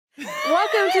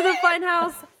Welcome to the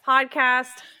Funhouse podcast.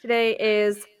 Today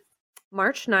is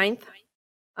March 9th,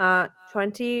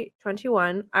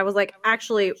 2021. I was like,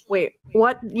 actually, wait,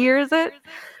 what year is it?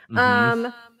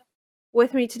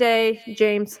 With me today,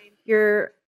 James,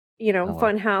 your, Hello.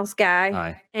 Funhouse guy.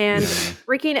 Hi. And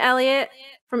Ricky and Elliot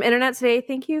from Internet Today.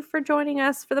 Thank you for joining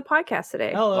us for the podcast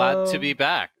today. Hello. Glad to be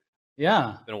back.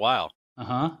 Yeah. Been a while.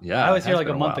 Yeah, I was it here has like a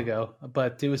been a month while. ago,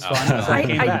 but it was fun. So I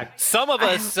came back. Some of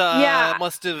us Yeah.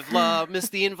 must have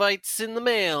missed the invites in the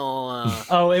mail.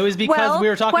 Oh, it was because Well, we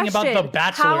were talking about The question.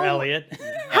 Bachelor, How- Elliot.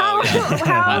 How, Oh, yeah.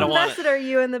 how I don't want invested are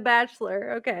you in The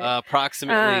Bachelor? Okay.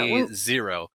 Approximately we-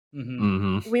 0.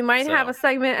 Mhm. We might have a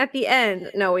segment at the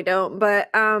end. No, we don't. But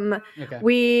Okay.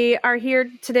 we are here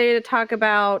today to talk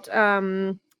about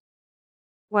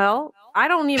well, I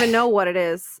don't even know what it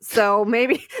is. So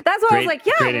maybe that's why I was like,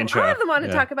 yeah, great I'll intro. have them on to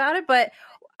Yeah. talk about it. But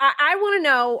I want to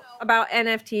know about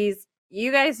NFTs.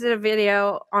 You guys did a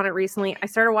video on it recently. I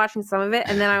started watching some of it,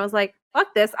 and then I was like,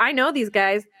 fuck this. I know these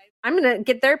guys. I'm gonna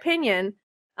get their opinion.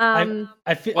 I feel, Well,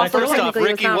 I feel first like, off, technically,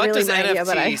 it's Ricky, not what really does my NFT idea,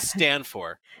 but I- stand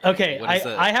for? okay, What is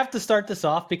that? I have to start this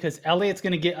off because Elliot's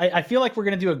going to get, I feel like we're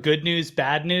going to do a good news,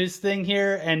 bad news thing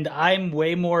here. And I'm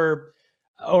way more,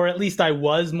 or at least I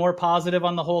was more positive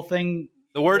on the whole thing.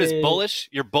 The word is bullish.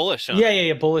 You're bullish on it.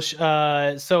 Yeah, bullish. So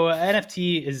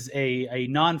NFT is a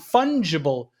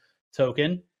non-fungible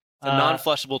token. It's a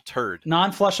non-flushable turd.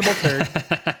 Non-flushable turd.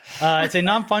 It's a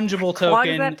non-fungible Clog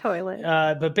token. that toilet.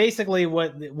 But basically,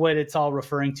 what it's all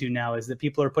referring to now is that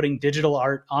people are putting digital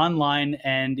art online,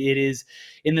 and it is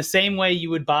in the same way you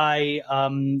would buy, a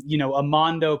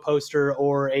Mondo poster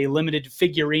or a limited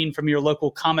figurine from your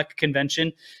local comic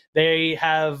convention. They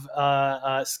have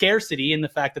scarcity in the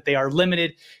fact that they are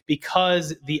limited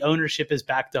because the ownership is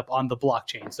backed up on the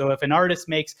blockchain. So if an artist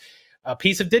makes a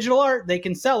piece of digital art, they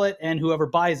can sell it, and whoever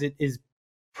buys it is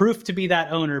proof to be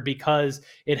that owner because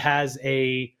it has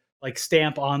a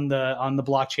stamp on the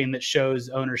blockchain that shows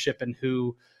ownership and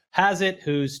who has it,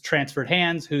 who's transferred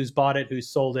hands, who's bought it, who's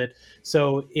sold it.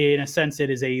 So in a sense, it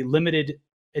is a limited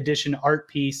edition art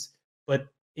piece, but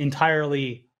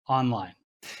entirely online.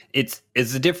 It's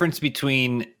the difference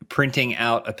between printing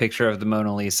out a picture of the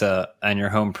Mona Lisa on your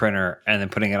home printer and then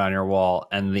putting it on your wall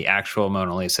and the actual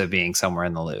Mona Lisa being somewhere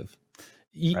in the Louvre.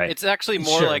 Right. It's actually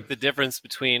more Sure. like the difference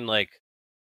between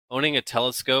owning a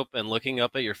telescope and looking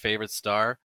up at your favorite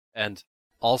star, and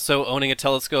also owning a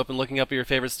telescope and looking up at your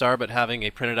favorite star, but having a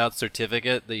printed out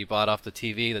certificate that you bought off the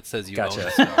TV that says you own Gotcha.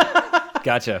 the star.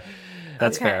 Gotcha.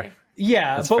 That's Okay. fair.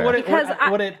 Yeah, That's but fair.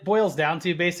 what it boils down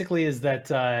to basically is that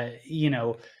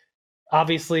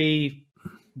obviously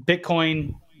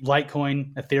Bitcoin,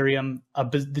 Litecoin, Ethereum,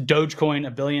 the Dogecoin,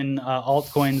 a billion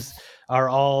altcoins are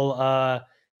all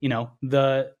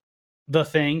the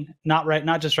thing.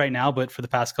 Not just right now, but for the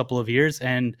past couple of years,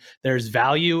 and there's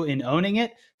value in owning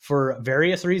it for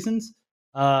various reasons.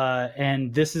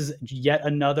 And this is yet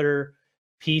another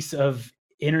piece of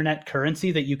internet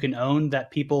currency that you can own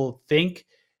that people think,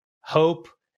 hope,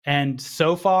 and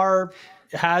so far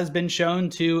has been shown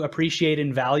to appreciate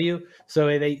in value. So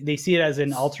they see it as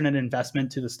an alternate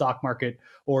investment to the stock market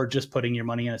or just putting your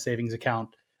money in a savings account.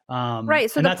 Right.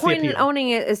 So and the that's point in appeal. owning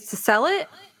it is to sell it.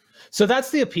 So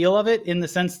that's the appeal of it, in the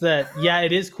sense that, yeah,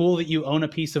 it is cool that you own a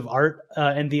piece of art,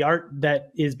 and the art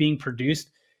that is being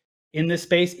produced in this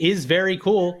space is very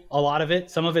cool. A lot of it,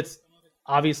 some of it's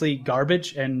obviously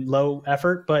garbage and low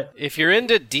effort, but If you're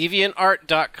into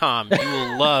DeviantArt.com, you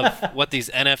will love what these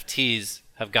NFTs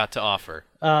have got to offer.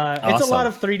 it's a Awesome. lot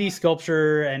of 3D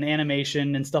sculpture and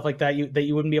animation and stuff like that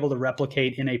you wouldn't be able to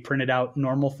replicate in a printed out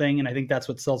normal thing, and I think that's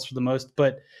what sells for the most.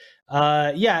 But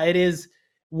yeah, it is.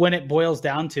 When it boils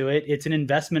down to it, it's an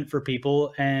investment for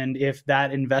people. And if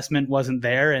that investment wasn't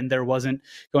there and there wasn't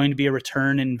going to be a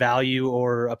return in value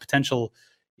or a potential,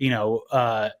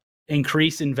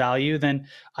 increase in value, then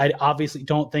I obviously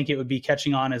don't think it would be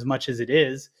catching on as much as it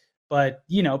is. But,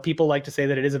 people like to say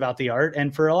that it is about the art.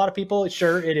 And for a lot of people,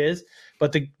 sure, it is.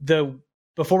 But the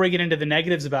before we get into the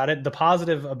negatives about it, the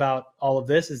positive about all of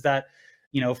this is that,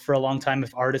 for a long time,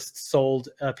 if artists sold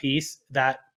a piece,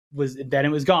 then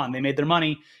it was gone. They made their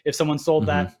money. If someone sold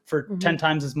that for 10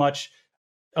 times as much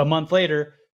a month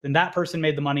later, then that person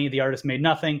made the money. The artist made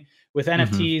nothing. With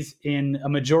NFTs, in a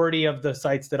majority of the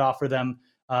sites that offer them,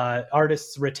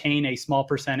 artists retain a small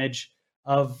percentage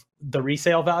of the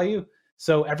resale value.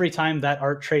 So every time that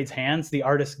art trades hands, the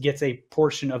artist gets a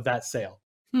portion of that sale.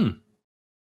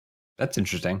 That's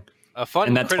interesting. A fun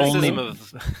And that's criticism only-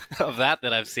 of that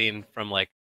I've seen from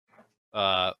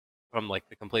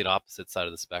the complete opposite side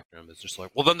of the spectrum is just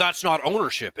well, then that's not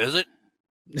ownership, is it?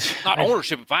 Not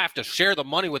ownership if I have to share the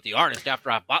money with the artist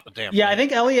after I've bought the damn Yeah, thing. I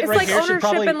think Elliot It's right like here should ownership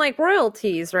probably and like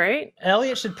royalties, right?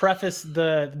 Elliot should preface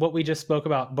what we just spoke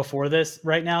about before this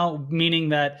right now, meaning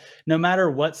that no matter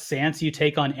what stance you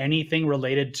take on anything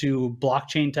related to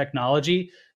blockchain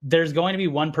technology, there's going to be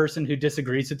one person who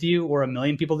disagrees with you or a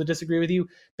million people that disagree with you.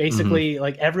 Basically,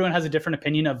 like everyone has a different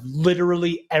opinion of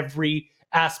literally every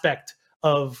aspect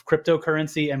of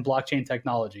cryptocurrency and blockchain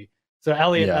technology. So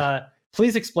Elliot,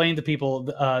 please explain to people,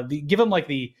 give them like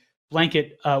the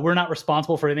blanket, we're not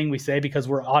responsible for anything we say because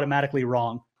we're automatically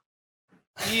wrong.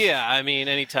 Yeah, I mean,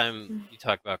 anytime you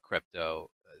talk about crypto,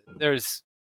 there's,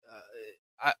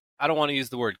 I don't want to use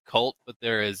the word cult, but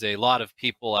there is a lot of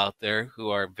people out there who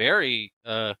are very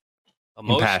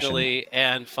emotionally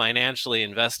and financially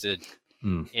invested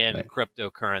in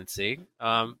cryptocurrency.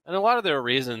 And a lot of their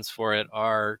reasons for it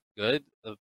are good.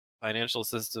 The financial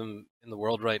system in the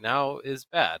world right now is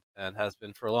bad and has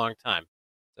been for a long time.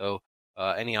 So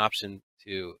any option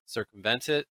to circumvent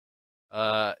it,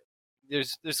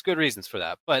 there's good reasons for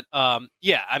that. But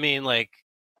yeah, I mean, like,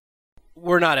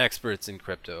 we're not experts in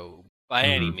crypto by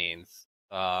any means.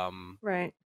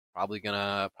 Right. Probably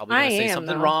gonna say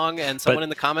something though. wrong, and someone in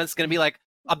the comments is gonna be like,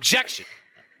 objection.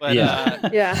 But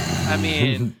Yeah. I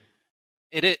mean,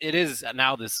 it is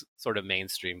now this sort of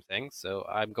mainstream thing, so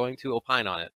I'm going to opine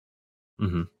on it.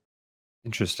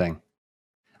 Interesting.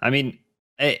 I mean,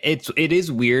 it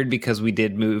is weird because we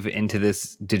did move into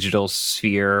this digital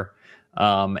sphere,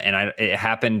 and it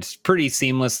happened pretty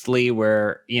seamlessly.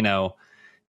 Where, you know,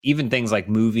 even things like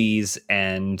movies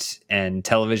and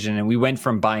television, and we went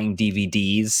from buying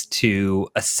DVDs to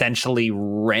essentially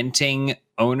renting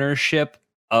ownership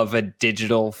of a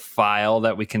digital file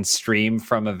that we can stream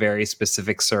from a very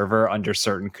specific server under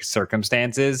certain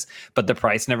circumstances, but the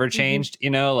price never changed.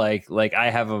 You know, like I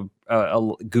have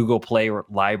a Google Play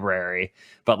library,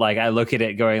 but like I look at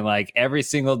it going like every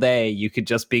single day you could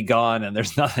just be gone and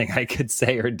there's nothing I could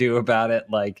say or do about it.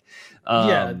 Like,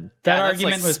 that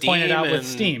argument like was pointed Steam out with and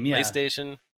Steam,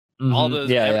 PlayStation, all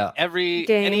those, any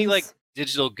Games. like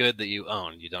digital good that you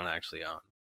own, you don't actually own.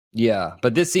 Yeah,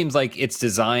 but this seems like it's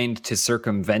designed to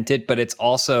circumvent it, but it's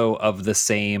also of the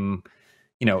same,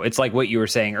 you know, it's like what you were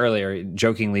saying earlier,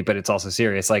 jokingly, but it's also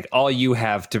serious. Like all you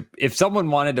have to, if someone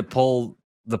wanted to pull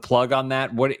the plug on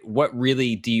that, what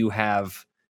really do you have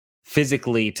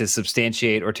physically to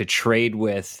substantiate or to trade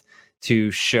with to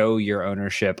show your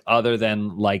ownership other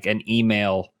than like an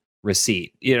email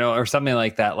receipt, you know, or something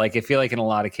like that? Like I feel like in a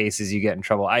lot of cases you get in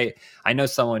trouble. I know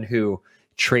someone who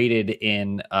traded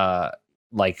in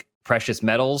like precious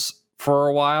metals for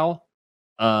a while,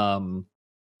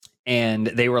 and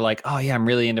they were like, oh yeah, I'm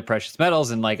really into precious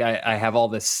metals, and like I have all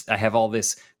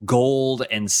this gold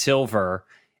and silver,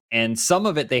 and some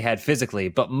of it they had physically,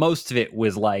 but most of it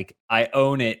was like I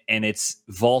own it and it's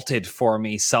vaulted for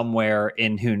me somewhere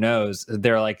in who knows.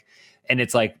 They're like, and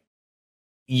it's like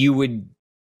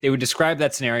they would describe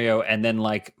that scenario, and then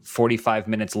like 45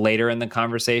 minutes later in the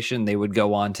conversation, they would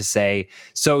go on to say,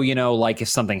 so, you know, like if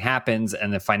something happens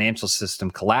and the financial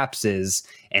system collapses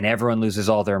and everyone loses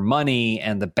all their money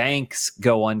and the banks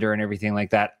go under and everything like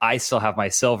that, I still have my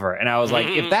silver. And I was like,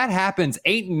 if that happens,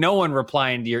 ain't no one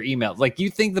replying to your emails. Like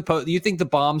you think the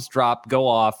bombs drop, go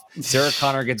off, Sarah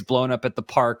Connor gets blown up at the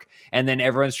park, and then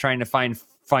everyone's trying to find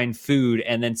food,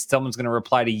 and then someone's going to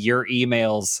reply to your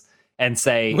emails and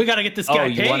say, we got to get this guy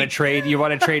paid. You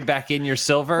want to trade back in your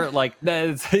silver? Like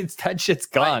that shit's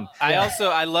gone.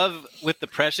 I love with the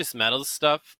precious metals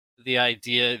stuff, the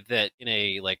idea that in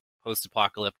a like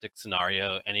post-apocalyptic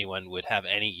scenario, anyone would have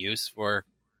any use for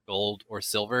gold or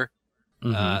silver.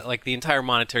 Like the entire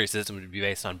monetary system would be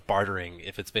based on bartering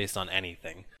if it's based on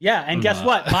anything. Yeah, and guess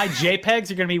what? My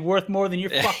JPEGs are going to be worth more than your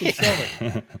fucking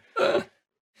silver.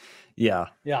 Yeah.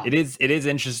 It is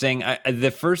interesting.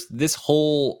 This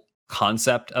whole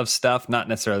concept of stuff, not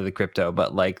necessarily the crypto,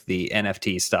 but like the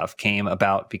NFT stuff, came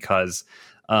about because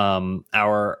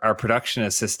our production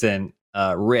assistant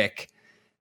Rick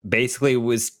basically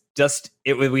was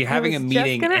we having a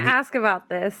meeting. Just gonna ask about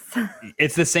this.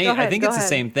 It's the same. I think it's the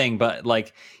same thing, but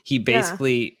like he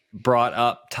basically brought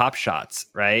up Top Shots,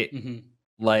 right?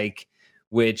 Like,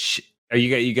 which are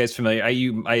you guys familiar?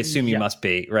 I assume you must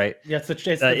be, right? Yeah, it's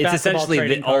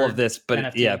essentially all of this,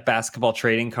 but basketball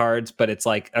trading cards. But it's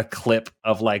like a clip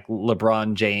of like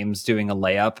LeBron James doing a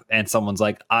layup, and someone's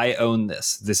like, "I own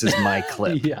this. This is my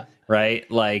clip." Right?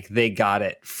 Like they got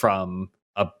it from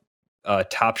a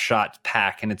Top Shot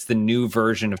pack, and it's the new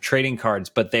version of trading cards,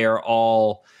 but they are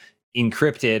all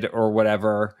encrypted or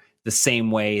whatever, the same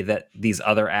way that these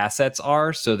other assets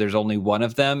are. So there's only one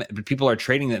of them, but people are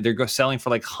trading that. They're selling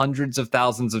for like hundreds of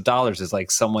thousands of dollars. Is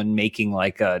like someone making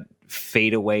like a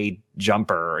fadeaway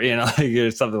jumper, you know,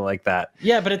 or something like that.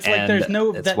 Yeah, but it's like there's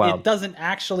no that wild. it doesn't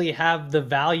actually have the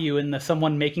value in the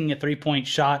someone making a 3-point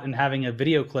shot and having a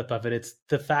video clip of it. It's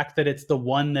the fact that it's the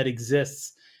one that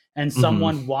exists and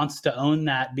someone wants to own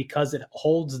that because it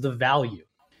holds the value.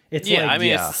 It's yeah, like, I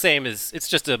mean, it's the same as, it's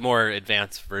just a more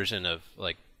advanced version of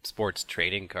like sports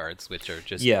trading cards, which are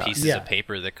just pieces of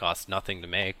paper that cost nothing to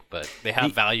make, but they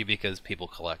have value because people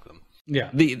collect them. Yeah.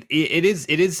 It is,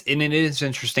 and it is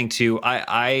interesting too.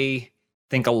 I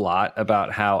think a lot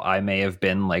about how I may have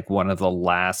been like one of the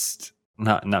last,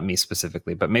 not me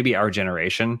specifically, but maybe our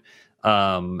generation,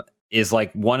 is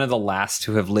like one of the last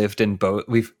who have lived in both.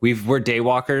 We're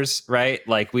daywalkers, right?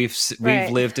 Like we've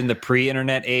lived in the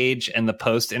pre-internet age and the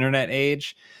post-internet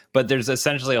age, but there's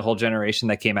essentially a whole generation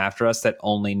that came after us that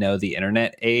only know the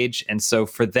internet age. And so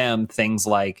for them, things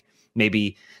like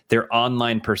maybe their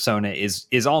online persona is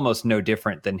almost no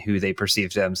different than who they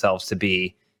perceive themselves to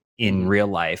be in real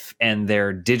life. And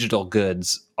their digital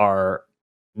goods are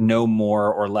no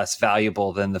more or less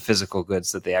valuable than the physical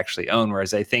goods that they actually own.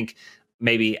 Whereas I think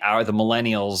maybe the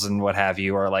millennials and what have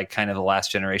you are like kind of the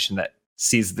last generation that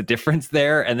sees the difference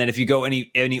there. And then if you go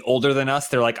any older than us,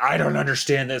 they're like, I don't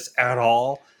understand this at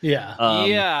all. Yeah.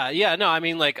 No, I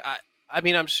mean, like, I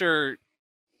mean, I'm sure,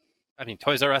 I mean,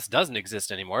 Toys R Us doesn't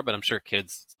exist anymore, but I'm sure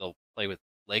kids still play with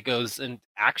Legos and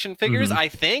action figures, I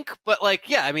think. But like,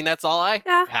 yeah, I mean, that's all I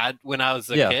had when I was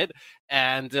a kid.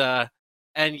 And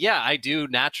yeah, I do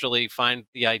naturally find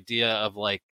the idea of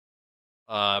like,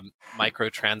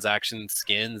 microtransaction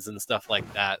skins and stuff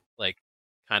like that, like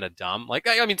kind of dumb. Like,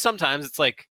 I mean, sometimes it's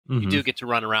like you do get to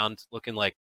run around looking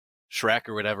like Shrek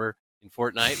or whatever in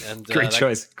Fortnite, and great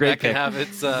choice, great pick. Can have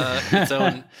its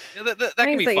own. That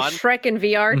can be like fun. Shrek in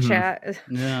VR chat.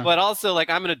 Yeah. But also, like,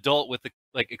 I'm an adult with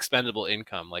like expendable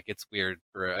income. Like, it's weird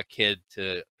for a kid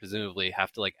to presumably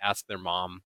have to like ask their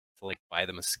mom to like buy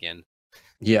them a skin.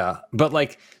 Yeah, but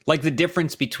like the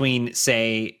difference between,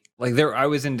 say, like I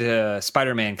was into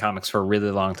Spider-Man comics for a really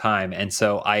long time, and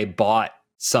so I bought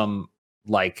some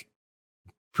like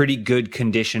pretty good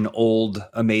condition old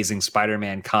Amazing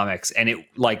Spider-Man comics, and it,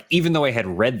 like, even though I had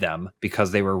read them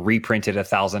because they were reprinted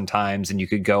 1,000 times and you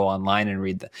could go online and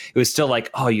read them, it was still like,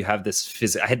 oh, you have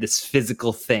this I had this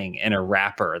physical thing in a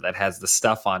wrapper that has the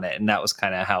stuff on it. And that was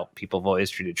kind of how people have always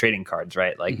treated trading cards,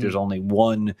 right? Like there's only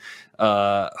one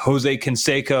Jose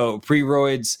Canseco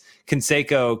pre-roids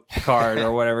Canseco card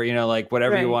or whatever, you know, like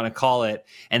whatever you want to call it.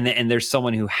 And there's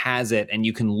someone who has it and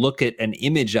you can look at an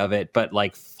image of it, but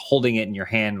like holding it in your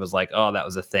hand was like, oh, that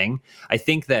was a thing. I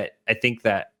think that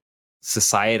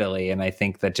societally, and I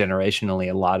think that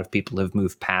generationally, a lot of people have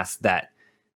moved past that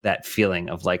feeling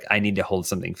of like, I need to hold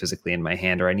something physically in my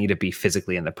hand, or I need to be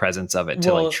physically in the presence of it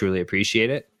to like truly appreciate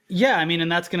it. Yeah. I mean, and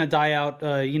that's going to die out,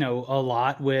 a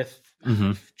lot with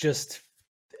just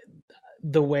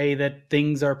the way that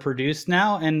things are produced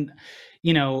now. And,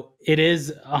 it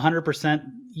is 100%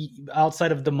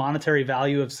 outside of the monetary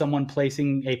value of someone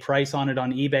placing a price on it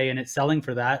on eBay and it's selling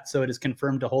for that. So it is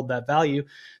confirmed to hold that value.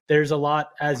 There's a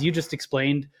lot, as you just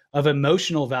explained, of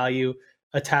emotional value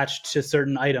attached to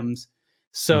certain items.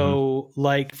 So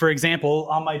like, for example,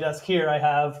 on my desk here,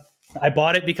 I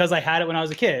bought it because I had it when I was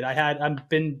a kid. I've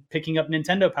been picking up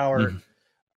Nintendo Power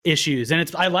issues,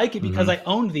 and I like it because I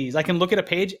owned these. I can look at a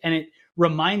page and it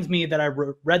reminds me that I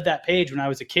read that page when I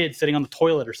was a kid sitting on the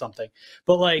toilet or something.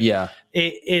 But like,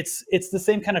 it's the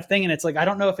same kind of thing. And it's like, I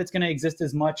don't know if it's going to exist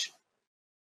as much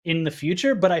in the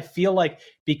future, but I feel like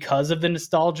because of the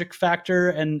nostalgic factor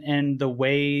and the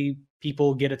way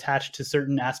people get attached to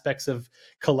certain aspects of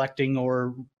collecting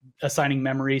or assigning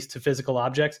memories to physical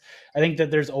objects, I think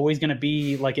that there's always going to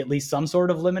be like at least some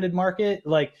sort of limited market.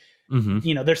 Like,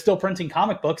 they're still printing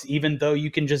comic books, even though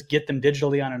you can just get them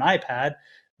digitally on an iPad.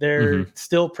 They're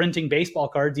still printing baseball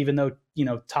cards, even though,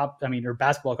 or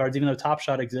basketball cards, even though Top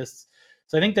Shot exists.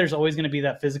 So I think there's always going to be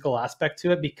that physical aspect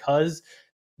to it, because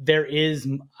there is,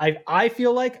 I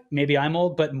feel like, maybe I'm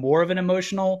old, but more of an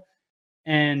emotional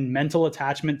and mental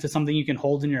attachment to something you can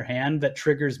hold in your hand that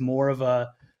triggers more of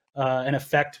an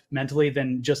effect mentally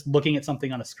than just looking at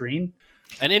something on a screen.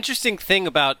 An interesting thing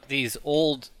about these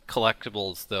old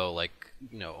collectibles, though, like,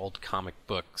 old comic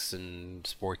books and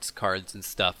sports cards and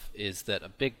stuff, is that a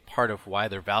big part of why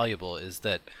they're valuable is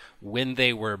that when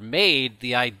they were made,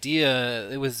 the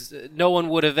idea, no one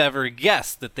would have ever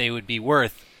guessed that they would be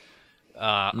worth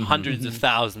hundreds of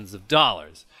thousands of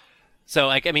dollars. So,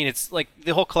 like, I mean, it's like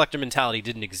the whole collector mentality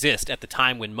didn't exist at the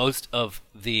time when most of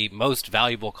the most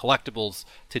valuable collectibles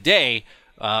today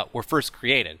were first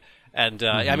created. And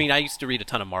I mean, I used to read a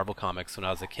ton of Marvel comics when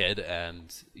I was a kid,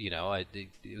 and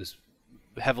it was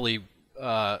heavily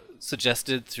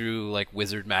suggested through like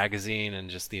Wizard magazine and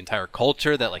just the entire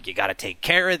culture that like you got to take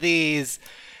care of these,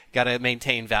 got to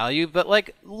maintain value, but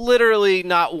like literally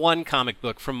not one comic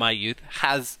book from my youth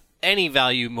has any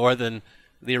value more than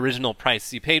the original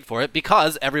price you paid for it,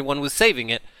 because everyone was saving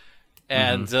it,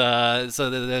 and so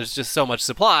there's just so much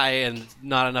supply and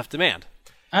not enough demand.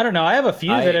 I don't know. I have a few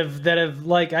that have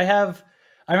like I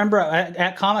remember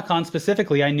at Comic-Con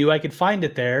specifically, I knew I could find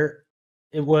it there.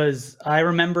 I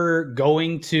remember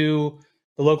going to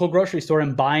the local grocery store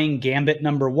and buying Gambit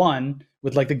 #1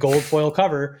 with like the gold foil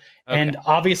cover. Okay. And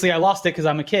obviously I lost it because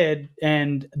I'm a kid.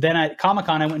 And then at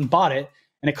Comic-Con, I went and bought it,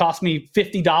 and it cost me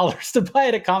 $50 to buy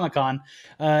it at Comic-Con.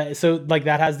 So like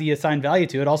that has the assigned value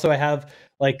to it. Also, I have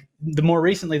like the more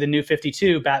recently, the New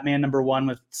 52 Batman #1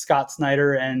 with Scott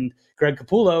Snyder and Greg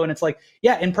Capullo. And it's like,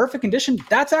 yeah, in perfect condition,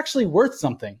 that's actually worth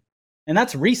something. And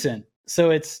that's recent. So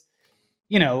it's,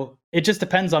 you know, it just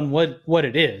depends on what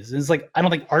it is. It's like, I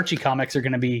don't think Archie comics are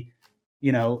going to be,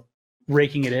 you know,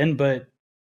 raking it in, but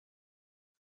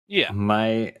yeah.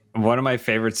 One of my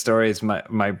favorite stories,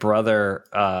 my brother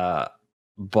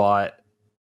bought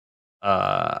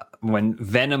when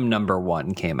Venom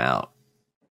 #1 came out.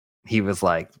 He was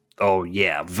like, "Oh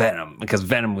yeah, Venom," because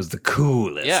Venom was the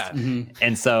coolest. Yeah. Mm-hmm.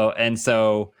 And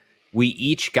so we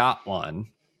each got one,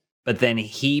 but then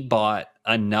he bought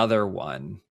another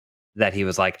one that he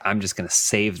was like, I'm just going to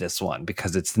save this one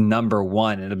because it's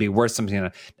 #1 and it'll be worth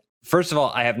something. First of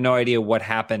all, I have no idea what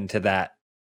happened to that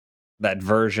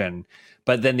version.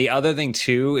 But then the other thing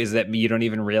too is that you don't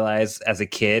even realize as a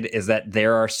kid is that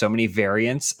there are so many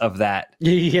variants of that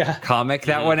comic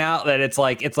that went out that it's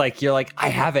like you're like, I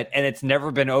have it and it's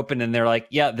never been opened, and they're like,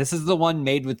 yeah, this is the one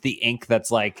made with the ink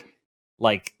that's like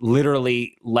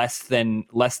literally less than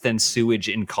sewage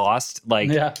in cost. Like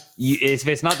if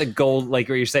it's not the gold, like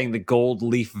what you're saying, the gold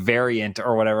leaf variant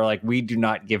or whatever, like we do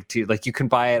not give to, like you can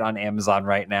buy it on Amazon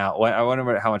right now. I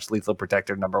wonder how much Lethal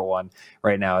Protector #1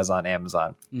 right now is on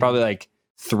Amazon. Probably like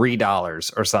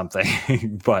 $3 or something.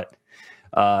 But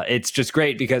it's just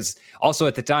great because also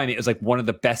at the time it was like one of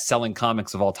the best selling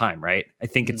comics of all time, right? I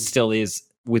think it still is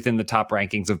within the top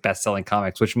rankings of best selling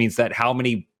comics, which means that how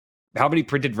many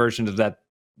printed versions of that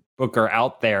book are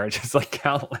out there? Just like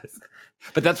countless.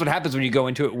 But that's what happens when you go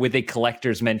into it with a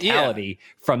collector's mentality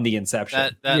from the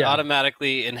inception. That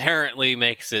automatically, inherently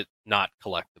makes it not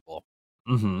collectible.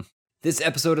 Mm-hmm. This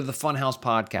episode of the Funhouse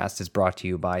Podcast is brought to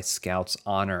you by Scouts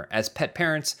Honor. As pet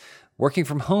parents, working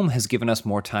from home has given us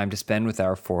more time to spend with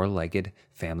our four-legged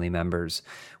family members.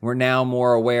 We're now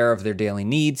more aware of their daily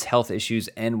needs, health issues,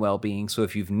 and well-being, so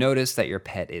if you've noticed that your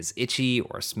pet is itchy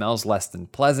or smells less than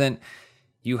pleasant,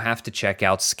 you have to check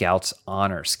out Scouts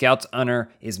Honor. Scouts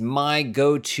Honor is my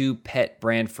go-to pet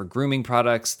brand for grooming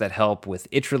products that help with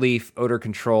itch relief, odor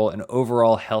control, and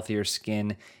overall healthier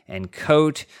skin and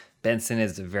coat. Benson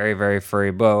is a very, very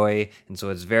furry boy, and so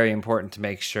it's very important to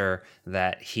make sure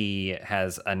that he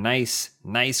has a nice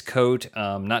coat,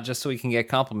 not just so he can get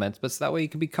compliments, but so that way he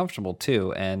can be comfortable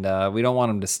too, and we don't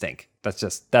want him to stink.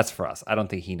 That's for us. I don't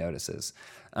think he notices.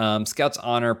 Scouts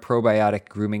Honor probiotic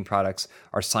grooming products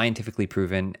are scientifically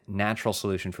proven natural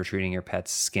solution for treating your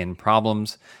pet's skin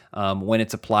problems. When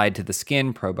it's applied to the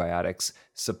skin, probiotics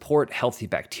support healthy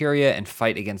bacteria and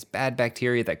fight against bad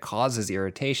bacteria that causes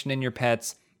irritation in your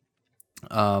pets.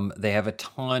 They have a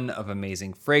ton of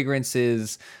amazing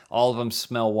fragrances. All of them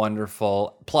smell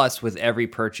wonderful. Plus, with every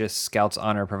purchase, Scouts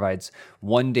Honor provides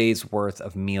 1 day's worth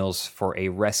of meals for a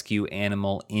rescue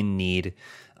animal in need.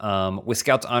 With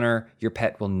Scouts Honor, your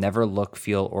pet will never look,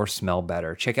 feel, or smell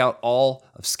better. Check out all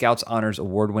of Scouts Honor's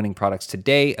award-winning products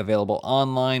today, available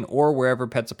online or wherever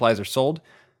pet supplies are sold.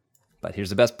 But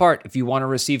here's the best part. If you want to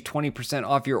receive 20%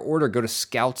 off your order, go to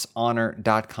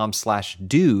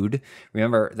scoutshonor.com/dude.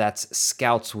 Remember, that's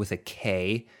Scouts with a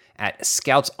K at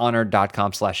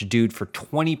scoutshonor.com/dude for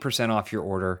 20% off your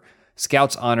order.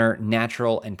 Scouts Honor,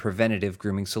 natural and preventative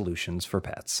grooming solutions for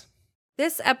pets.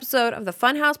 This episode of the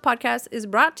Funhouse Podcast is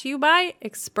brought to you by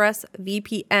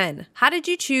ExpressVPN. How did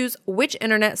you choose which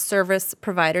internet service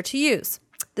provider to use?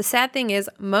 The sad thing is,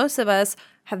 most of us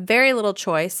have very little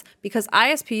choice because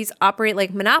ISPs operate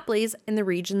like monopolies in the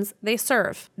regions they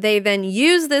serve. They then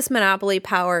use this monopoly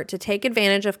power to take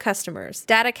advantage of customers.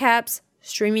 Data caps,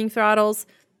 streaming throttles,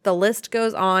 the list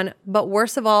goes on, but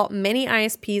worst of all, many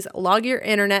ISPs log your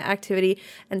internet activity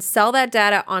and sell that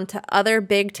data onto other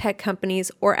big tech companies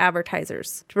or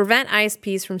advertisers. To prevent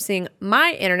ISPs from seeing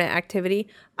my internet activity,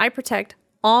 I protect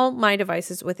all my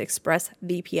devices with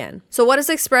ExpressVPN. So what is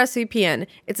ExpressVPN?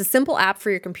 It's a simple app for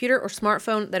your computer or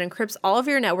smartphone that encrypts all of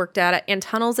your network data and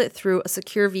tunnels it through a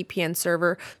secure VPN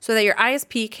server so that your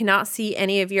ISP cannot see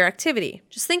any of your activity.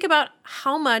 Just think about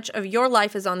how much of your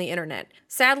life is on the internet.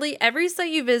 Sadly, every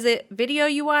site you visit, video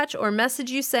you watch, or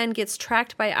message you send gets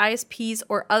tracked by ISPs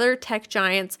or other tech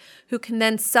giants who can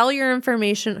then sell your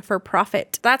information for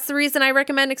profit. That's the reason I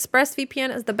recommend ExpressVPN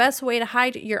as the best way to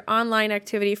hide your online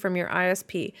activity from your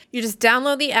ISP. You just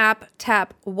download the app,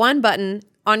 tap one button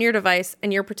on your device,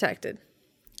 and you're protected.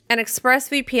 And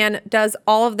ExpressVPN does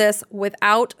all of this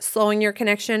without slowing your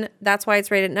connection. That's why it's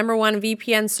rated #1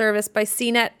 VPN service by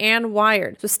CNET and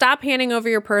Wired. So stop handing over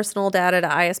your personal data to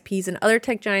ISPs and other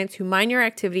tech giants who mine your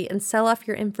activity and sell off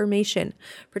your information.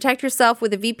 Protect yourself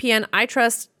with a VPN I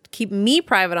trust. Keep me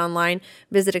private online.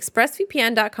 Visit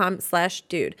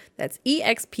expressvpn.com/dude. That's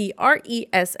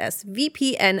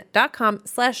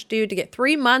expressvpn.com/dude to get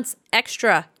 3 months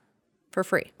extra for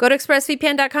free. Go to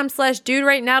expressvpn.com/dude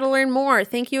right now to learn more.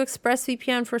 Thank you,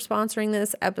 ExpressVPN, for sponsoring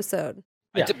this episode.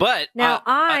 Yeah. But Now,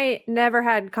 I never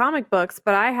had comic books,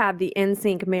 but I had the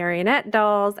NSYNC marionette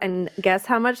dolls, and guess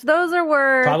how much those are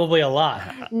worth? Probably a lot.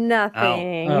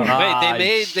 Nothing. Oh.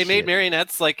 wait, they made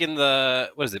marionettes like in the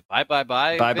what is it? Bye Bye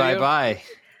video? bye.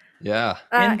 Yeah.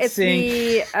 It's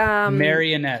the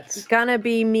Marionettes. Gonna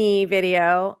Be Me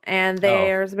video, and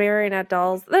there's marionette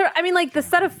dolls. I mean, like the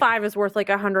set of 5 is worth like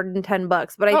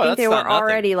 $110, but I think that's they were not nothing.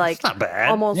 already like It's not bad.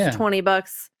 almost Yeah.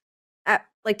 $20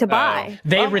 to buy.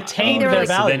 They Oh. retained They were their like-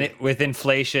 So value. then with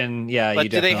inflation, yeah, But you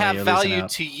do they definitely have are losing value out.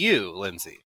 to you,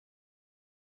 Lindsay?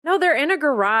 No, they're in a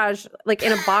garage, like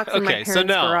in a box in my Okay, parents' so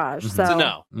no. garage. Mhm. So So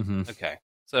no. Mhm. Okay.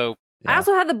 So I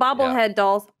also had the bobblehead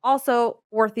dolls, also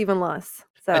worth even less.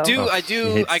 So I Oh, do it's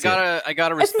I gotta It's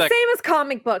the respect same as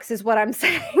comic books, is what I'm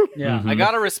saying. Yeah. Mhm. I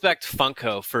gotta respect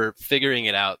Funko for figuring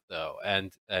it out though,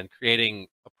 and creating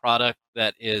a product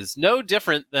that is no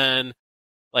different than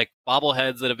like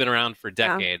bobbleheads that have been around for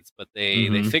decades, but they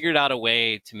Mhm. figured out a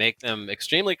way to make them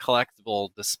extremely collectible,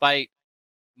 despite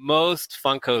most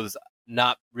Funkos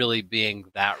not really being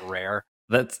that rare.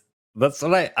 That's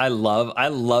what I love. I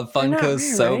love They're not Funkos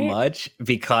rare, so right? much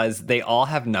because they all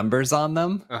have numbers on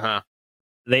them. Uh huh.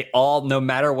 They all, no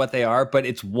matter what they are, but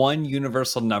it's one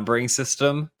universal numbering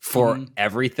system for Mhm.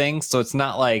 everything. So it's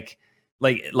not like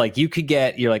you could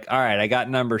get, you're like, all right, I got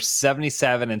number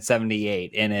 77 and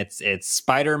 78, and it's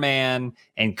Spider-Man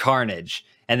and Carnage.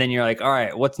 And then you're like, all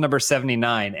right, what's number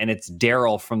 79? And it's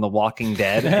Daryl from The Walking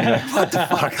Dead. And you're like, what the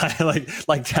fuck? I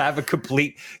like to have a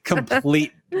complete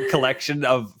collection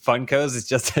of Funkos. It's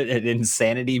just an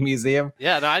insanity museum.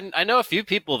 Yeah, no, I know a few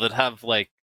people that have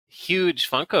like huge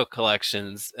Funko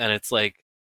collections, and it's like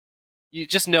you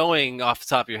just knowing off the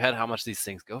top of your head how much these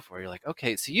things go for. You're like,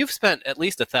 okay, so you've spent at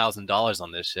least $1,000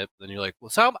 on this ship. Then you're like, well,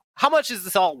 so how much is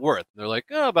this all worth? And they're like,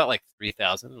 oh, about like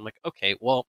 3,000. I'm like, okay,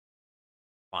 well,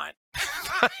 fine,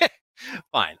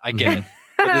 fine, I get it,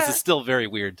 but this is still very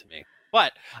weird to me.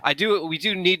 But we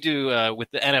do need to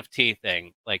with the NFT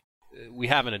thing, like we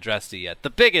haven't addressed it yet. The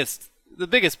biggest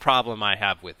problem I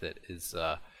have with it is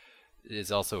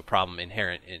also a problem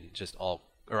inherent in just all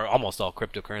or almost all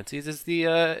cryptocurrencies, is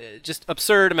the just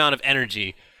absurd amount of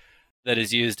energy that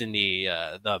is used in the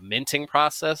minting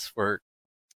process for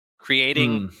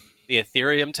creating the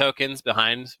Ethereum tokens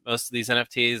behind most of these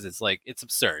NFTs. It's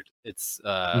absurd. It's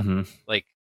Mhm. like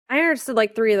I understood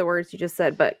like 3 of the words you just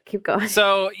said, but keep going.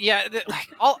 so yeah.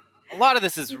 A lot of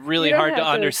this is really You don't hard to have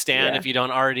to- understand yeah. if you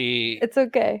don't already It's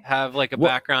okay. have like a Well-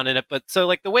 background in it. But so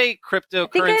like the way cryptocurrency,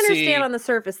 I think I understand on the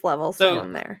surface level, so So-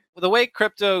 I'm there. the way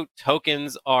crypto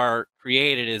tokens are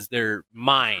created is they're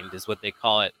mined, is what they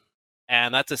call it,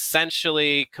 and that's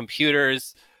essentially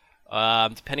computers.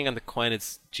 Depending on the coin,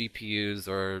 it's GPUs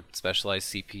or specialized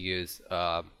CPUs,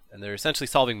 and they're essentially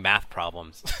solving math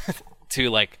problems to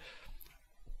like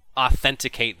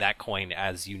authenticate that coin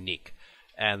as unique.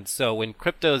 And so when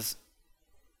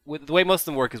the way most of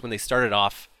them work is when they started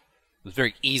off, it was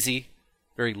very easy,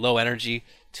 very low energy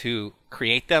to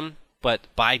create them, but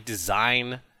by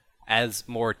design, as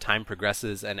more time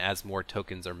progresses and as more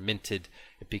tokens are minted,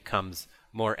 it becomes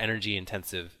more energy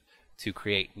intensive to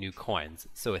create new coins.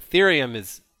 So Ethereum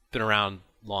has been around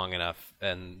long enough,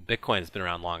 and Bitcoin has been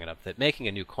around long enough that making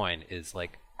a new coin is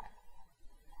like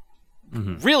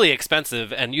really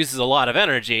expensive and uses a lot of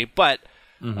energy, but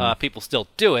people still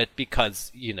do it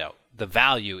because, the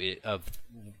value of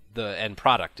the end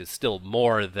product is still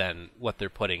more than what they're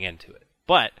putting into it.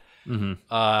 But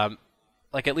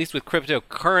like at least with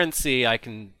cryptocurrency, I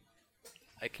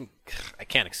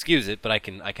can't excuse it, but I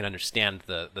can understand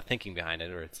the thinking behind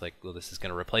it. Or it's like, well, this is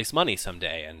going to replace money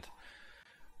someday, and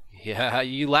yeah,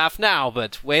 you laugh now,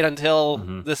 but wait until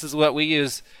this is what we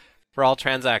use for all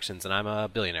transactions, and I'm a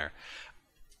billionaire.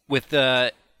 With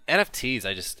the NFTs,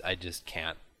 I just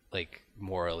can't like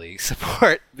morally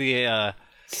support the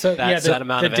So that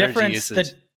amount of energy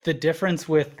usage. the difference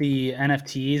with the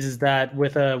NFTs is that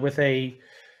with a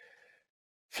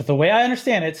for the way I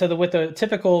understand it, so with a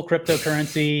typical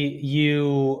cryptocurrency,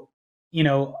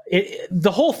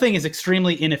 the whole thing is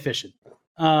extremely inefficient.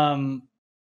 There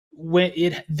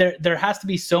has to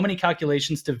be so many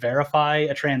calculations to verify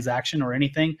a transaction or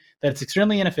anything that it's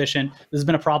extremely inefficient. This has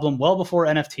been a problem well before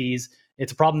NFTs.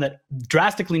 It's a problem that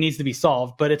drastically needs to be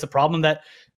solved, but it's a problem that,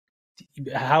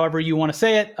 however you want to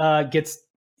say it, gets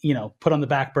put on the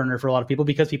back burner for a lot of people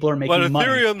because people are making money.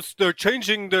 Ethereum's, they're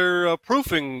changing their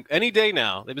proofing any day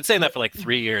now. They've been saying that for like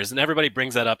 3 years, and everybody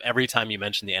brings that up every time you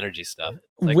mention the energy stuff.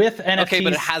 Like, with NFTs, okay,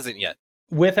 but it hasn't yet.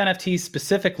 With NFTs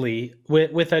specifically,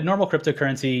 with a normal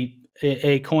cryptocurrency,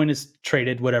 a coin is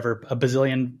traded, whatever, a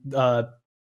bazillion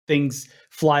things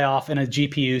fly off in a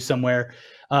GPU somewhere.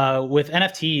 With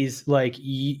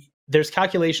NFTs, there's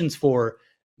calculations for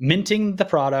minting the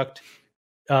product,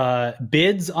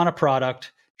 bids on a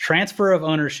product, transfer of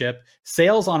ownership,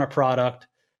 sales on a product,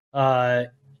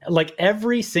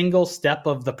 every single step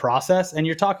of the process. And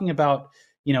you're talking about,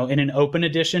 in an open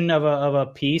edition of a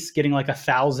piece, getting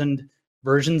 1,000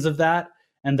 versions of that,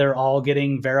 and they're all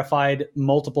getting verified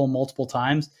multiple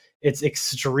times. It's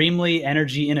extremely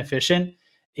energy inefficient,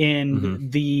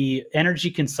 and the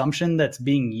energy consumption that's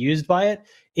being used by it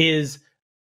is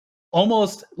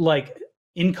almost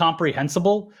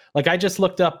incomprehensible. I just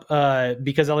looked up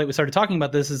because Elliot started talking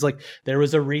about this, is there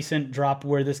was a recent drop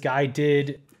where this guy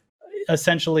did,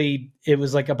 essentially it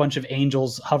was a bunch of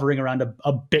angels hovering around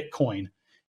a Bitcoin.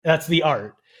 That's the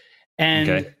art.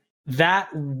 And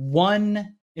that one,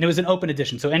 and it was an open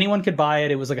edition, so anyone could buy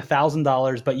it. It was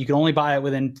 $1,000, but you could only buy it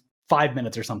within 5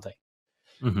 minutes or something.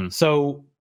 So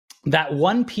that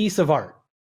one piece of art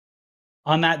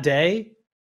on that day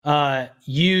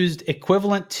used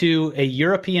equivalent to a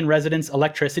European resident's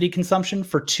electricity consumption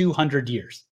for 200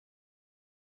 years.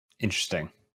 Interesting.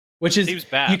 Which is, seems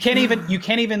bad. you can't even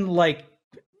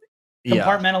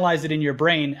compartmentalize it in your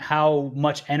brain how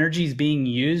much energy is being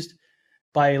used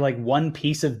by one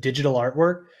piece of digital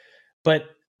artwork. But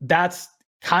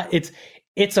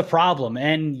it's a problem.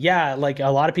 And a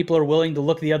lot of people are willing to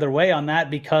look the other way on that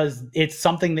because it's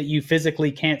something that you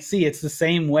physically can't see. It's the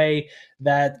same way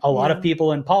that a lot of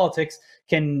people in politics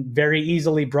can very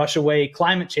easily brush away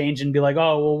climate change and be like,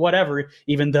 oh, well, whatever,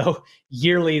 even though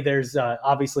yearly there's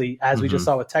obviously, as we just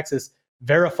saw with Texas,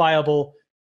 verifiable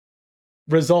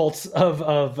results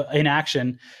of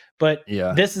inaction. But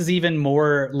this is even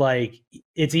more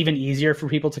it's even easier for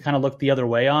people to kind of look the other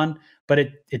way on. But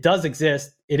it does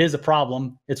exist. It is a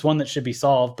problem. It's one that should be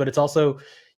solved. But it's also,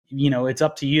 it's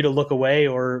up to you to look away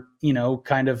or,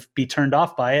 kind of be turned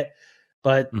off by it.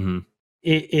 But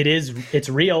it's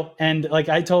real. And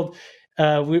I told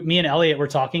me and Elliot were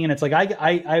talking, and it's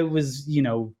I was,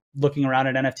 looking around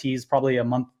at NFTs probably a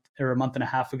month or a month and a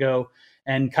half ago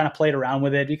and kind of played around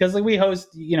with it because we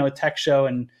host, a tech show,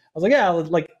 and I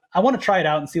was I want to try it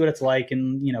out and see what it's like,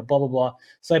 and blah blah blah.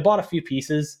 So I bought a few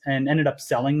pieces and ended up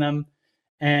selling them.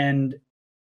 And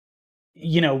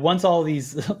once all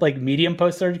these Medium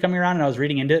posts started coming around, and I was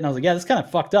reading into it, and I was like, yeah, this kind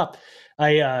of fucked up.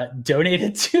 I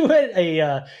donated to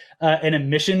it an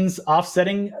emissions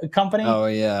offsetting company. Oh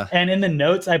yeah. And in the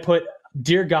notes I put,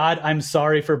 "Dear God, I'm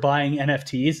sorry for buying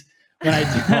NFTs," when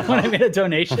I made a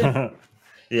donation.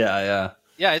 Yeah.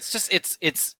 It's just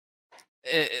it's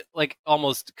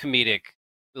almost comedic,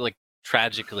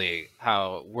 tragically,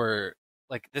 how we're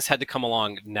this had to come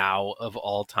along now of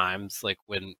all times,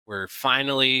 when we're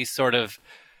finally sort of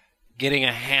getting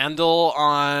a handle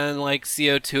on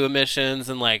CO2 emissions,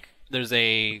 and there's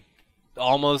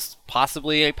almost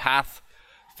possibly a path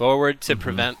forward to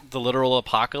prevent the literal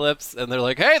apocalypse, and they're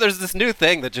hey, there's this new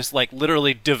thing that just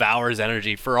literally devours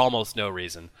energy for almost no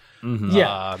reason.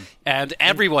 And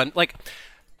everyone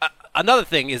another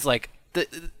thing is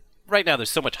right now there's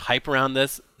so much hype around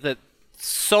this that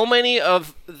so many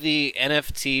of the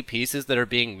NFT pieces that are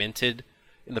being minted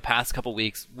in the past couple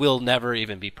weeks will never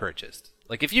even be purchased.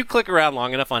 If you click around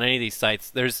long enough on any of these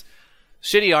sites, there's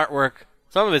shitty artwork.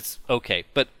 Some of it's okay,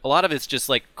 but a lot of it's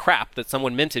just crap that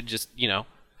someone minted just,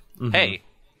 hey,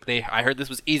 I heard this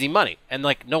was easy money, and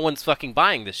no one's fucking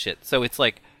buying this shit. So it's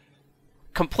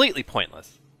completely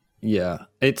pointless. Yeah,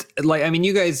 it's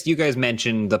you guys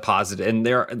mentioned the positive, and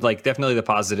there are definitely the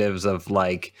positives of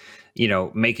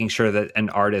making sure that an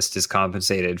artist is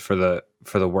compensated for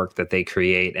the work that they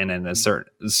create, and then a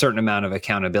certain amount of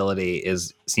accountability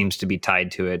seems to be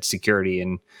tied to it, security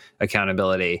and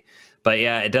accountability. But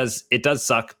yeah, it does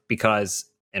suck because,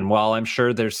 and while I'm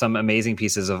sure there's some amazing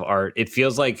pieces of art, it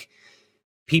feels like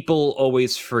people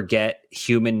always forget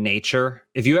human nature.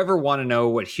 If you ever want to know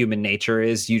what human nature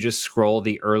is, you just scroll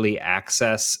the early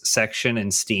access section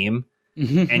in Steam.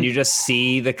 And you just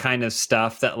see the kind of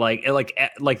stuff that like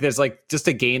there's like just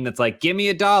a game that's like, give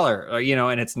me $1, or, you know,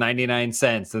 and it's 99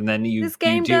 cents. And then this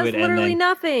game do does it literally and then,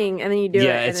 nothing. And then you do it.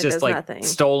 Yeah, and it's it just does like nothing.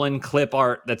 stolen clip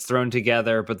art that's thrown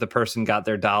together, but the person got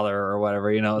their $1 or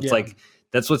whatever, you know, it's like,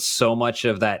 that's what so much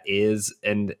of that is.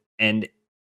 And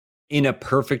in a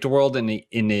perfect world, in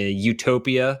a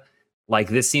utopia, like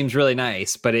this seems really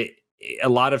nice, but a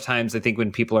lot of times I think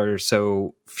when people are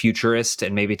so futurist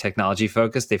and maybe technology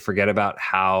focused, they forget about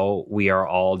how we are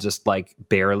all just like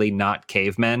barely not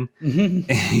cavemen.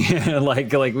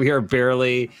 like we are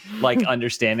barely like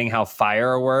understanding how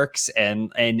fire works,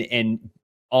 and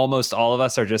almost all of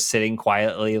us are just sitting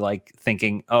quietly like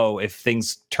thinking, oh, if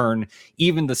things turn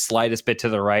even the slightest bit to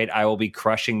the right, I will be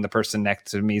crushing the person next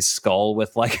to me's skull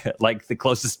with like the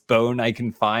closest bone I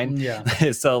can find.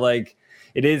 So like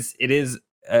it is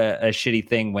a shitty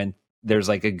thing when there's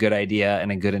like a good idea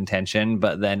and a good intention,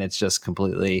 but then it's just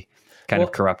completely kind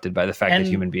of corrupted by the fact that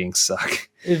human beings suck.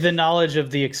 The knowledge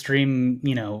of the extreme,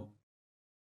 you know,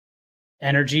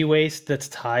 energy waste that's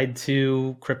tied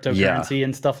to cryptocurrency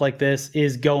and stuff like this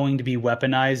is going to be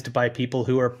weaponized by people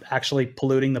who are actually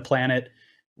polluting the planet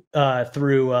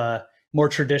through more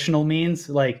traditional means.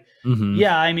 Like,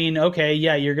 I mean, okay,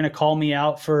 you're going to call me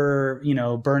out for, you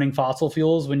know, burning fossil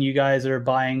fuels when you guys are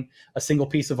buying a single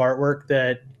piece of artwork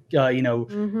that, you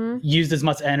know, used as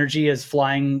much energy as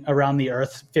flying around the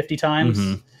earth 50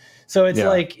 times. So it's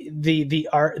like the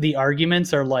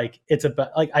arguments are like, it's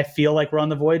about like, I feel like we're on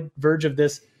the verge of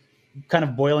this kind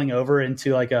of boiling over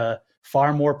into like a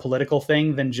far more political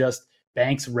thing than just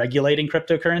banks regulating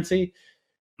cryptocurrency.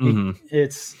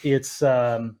 It's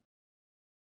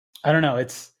I don't know.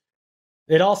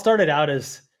 It all started out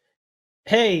as,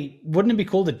 hey, wouldn't it be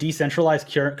cool to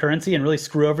decentralize currency and really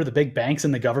screw over the big banks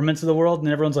and the governments of the world? And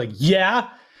everyone's like, yeah.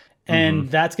 And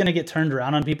that's going to get turned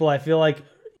around on people, I feel like,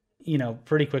 you know,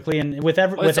 pretty quickly. And with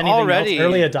anything else,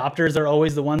 early adopters are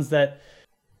always the ones that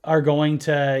are going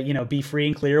to, you know, be free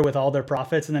and clear with all their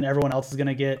profits, and then everyone else is going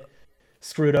to get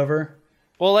screwed over.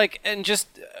 Well, like, and just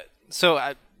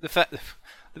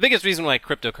the biggest reason why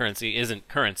cryptocurrency isn't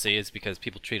currency is because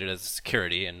people treat it as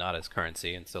security and not as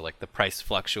currency, and so like the price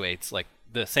fluctuates like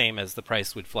the same as the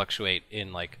price would fluctuate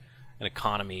in like an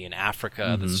economy in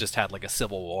Africa that's just had like a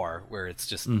civil war where it's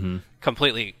just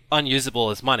completely unusable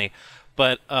as money.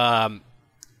 But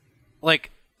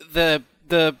like the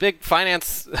big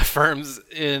finance firms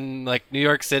in like New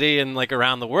York City and like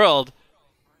around the world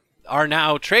are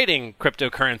now trading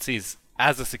cryptocurrencies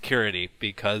as a security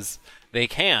because they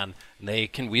can. They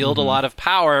can wield a lot of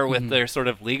power with their sort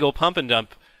of legal pump and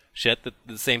dump shit,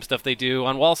 the same stuff they do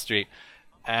on Wall Street.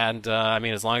 And I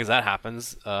mean, as long as that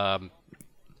happens,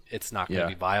 it's not going to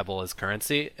be viable as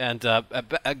currency. And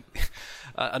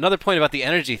another point about the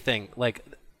energy thing, like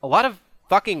a lot of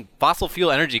fucking fossil fuel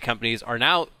energy companies are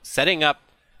now setting up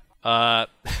their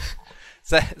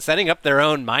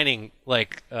own mining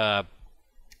like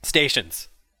stations,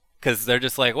 because they're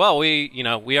just like, well,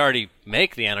 we already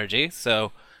make the energy,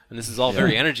 so, and this is all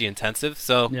very energy intensive,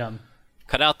 so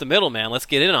cut out the middleman, let's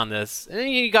get in on this. And then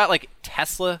you got like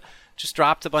Tesla just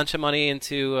dropped a bunch of money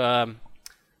into I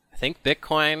think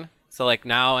Bitcoin, so like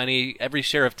now every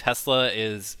share of Tesla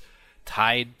is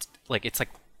tied, like it's like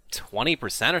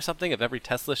 20% or something of every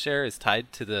Tesla share is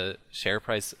tied to the share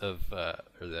price of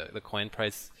or the coin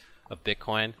price of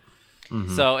Bitcoin.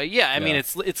 So I mean,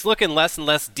 it's looking less and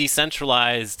less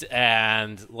decentralized,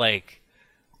 and like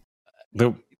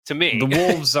to me, the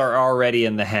wolves are already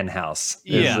in the hen house.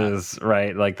 Is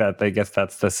right, like that. I guess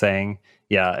that's the saying.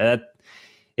 Yeah,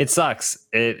 it sucks.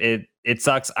 It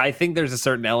sucks. I think there's a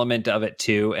certain element of it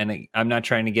too, and I'm not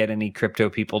trying to get any crypto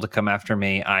people to come after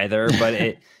me either,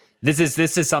 but this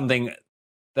is something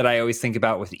that I always think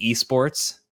about with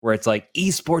esports, where it's like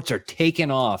esports are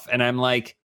taking off, and I'm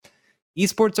like,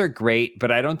 esports are great,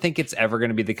 but I don't think it's ever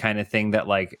going to be the kind of thing that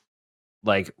like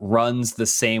runs the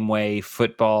same way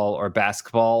football or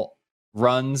basketball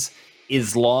runs,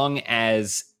 as long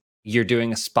as you're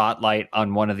doing a spotlight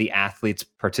on one of the athletes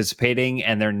participating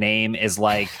and their name is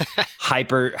like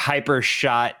hyper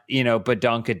shot, you know,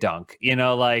 badunkadunk, you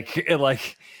know, like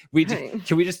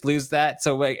can we just lose that?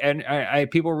 So like, and I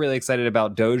people were really excited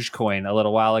about Dogecoin a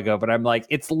little while ago, but I'm like,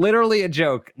 it's literally a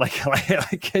joke. Like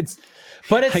it's.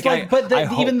 But it's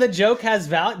even the joke has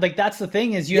value. Like that's the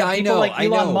thing, is you have people like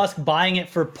Elon Musk buying it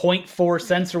for 0.4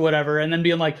 cents or whatever, and then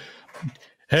being like,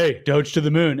 "Hey, Doge to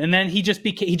the moon," and then he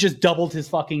just doubled his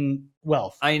fucking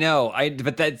wealth. I know.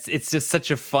 But it's just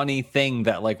such a funny thing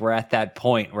that like we're at that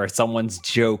point where someone's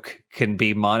joke can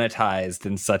be monetized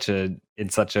in such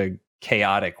a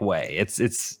chaotic way.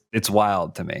 It's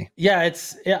wild to me. Yeah,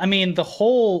 I mean, the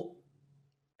whole.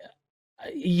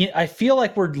 I feel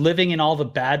like we're living in all the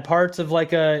bad parts of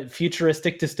like a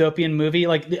futuristic dystopian movie.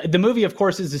 Like the movie, of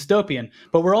course, is dystopian,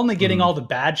 but we're only getting all the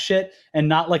bad shit and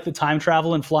not like the time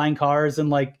travel and flying cars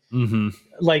and like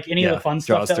any of the fun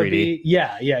stuff that 3D. Would be.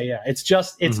 Yeah. It's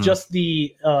just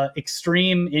the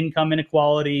extreme income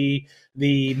inequality,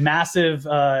 the massive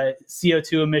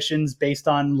CO2 emissions based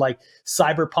on like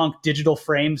cyberpunk digital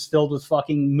frames filled with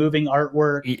fucking moving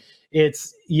artwork.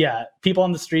 It's people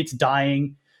on the streets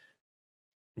dying.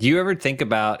 Do you ever think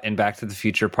about in Back to the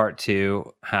Future Part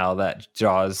 2 how that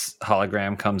Jaws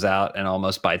hologram comes out and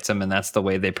almost bites him, and that's the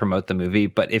way they promote the movie?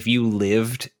 But if you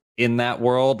lived in that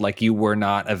world, like you were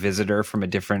not a visitor from a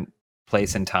different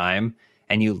place in time,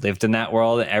 and you lived in that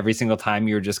world, and every single time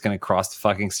you were just going to cross the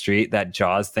fucking street, that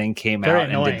Jaws thing came out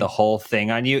and did the whole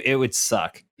thing on you, it would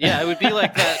suck. Yeah, it would be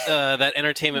like that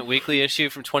Entertainment Weekly issue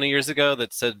from 20 years ago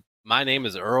that said, "My name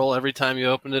is Earl," every time you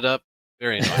opened it up.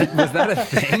 Very annoying. Was that a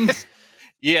thing?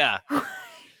 Yeah.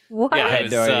 What? Yeah,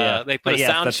 it was, they put a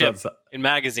sound chip in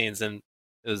magazines, and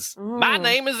it was, "My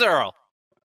name is Earl."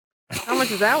 How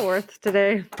much is that worth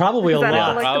today? Probably a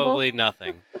lot. Probably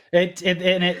nothing. It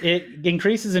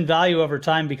increases in value over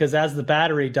time because as the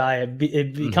battery die,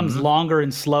 it becomes longer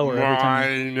and slower every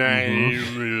time. My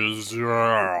name is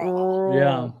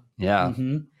Earl. Yeah.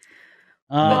 Mm-hmm.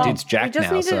 That dude's jacked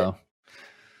now, so.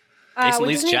 Jason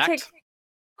Lee's jacked. Take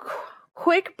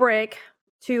quick break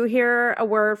to hear a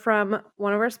word from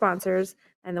one of our sponsors,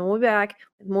 and then we'll be back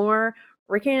with more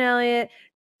Ricky and Elliot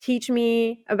teach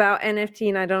me about NFT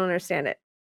and I don't understand it.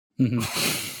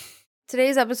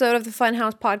 Today's episode of the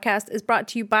Funhouse Podcast is brought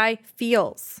to you by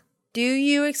Feels. Do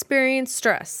you experience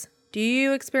stress? Do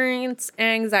you experience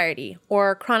anxiety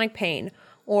or chronic pain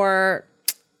or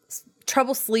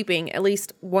trouble sleeping at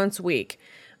least once a week?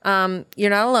 You're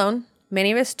not alone.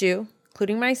 Many of us do,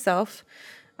 including myself.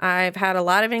 I've had a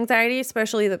lot of anxiety,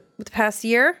 especially the past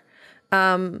year.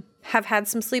 Have had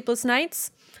some sleepless nights.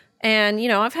 And,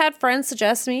 I've had friends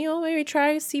suggest to me, maybe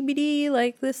try CBD,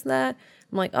 like this and that.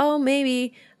 I'm like,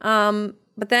 maybe.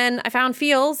 But then I found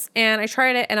Feels and I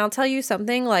tried it. And I'll tell you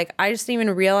something, like I just didn't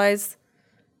even realize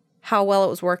how well it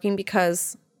was working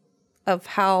because of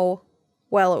how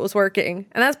well it was working.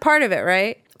 And that's part of it,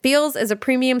 right? Feels is a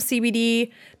premium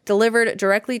CBD delivered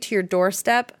directly to your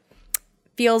doorstep.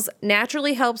 Feels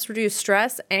naturally helps reduce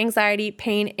stress, anxiety,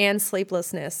 pain, and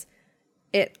sleeplessness.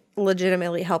 It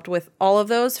legitimately helped with all of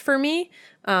those for me.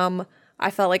 I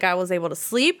felt like I was able to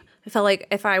sleep. I felt like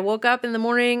if I woke up in the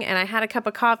morning and I had a cup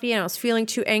of coffee and I was feeling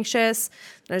too anxious,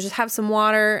 I would just have some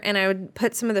water and I would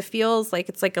put some of the Feels, like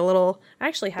it's like a little, I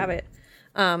actually have it.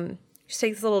 Just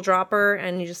take this little dropper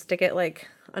and you just stick it like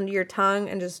under your tongue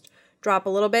and just drop a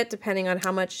little bit depending on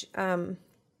how much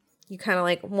you kind of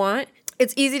like want.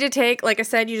 It's easy to take. Like I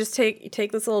said, you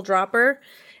take this little dropper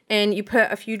and you put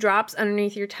a few drops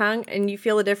underneath your tongue and you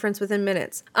feel the difference within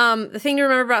minutes. The thing to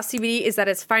remember about CBD is that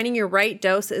it's finding your right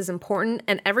dose is important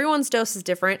and everyone's dose is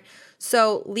different.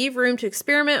 So leave room to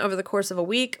experiment over the course of a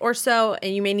week or so,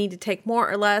 and you may need to take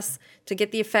more or less to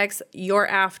get the effects you're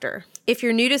after. If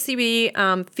you're new to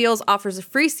CBD, Feels offers a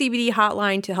free CBD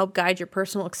hotline to help guide your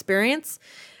personal experience.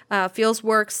 Feels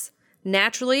works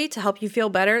naturally to help you feel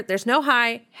better. There's no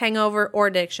high, hangover, or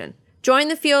addiction. Join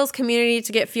the Feels community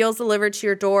to get Feels delivered to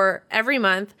your door every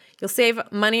month. You'll save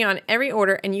money on every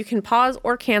order and you can pause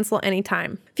or cancel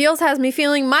anytime. Feels has me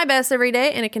feeling my best every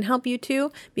day and it can help you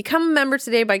too. Become a member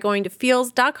today by going to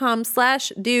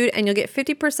feels.com/dude and you'll get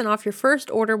 50% off your first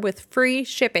order with free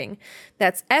shipping.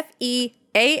 That's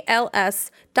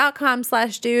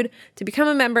FEALS.com/dude to become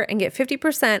a member and get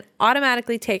 50%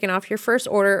 automatically taken off your first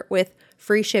order with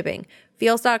free shipping.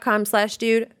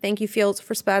 Feels.com/dude. Thank you, Feels,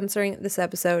 for sponsoring this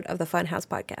episode of the Funhouse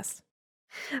Podcast.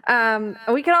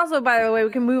 We can also, by the way,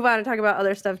 we can move on and talk about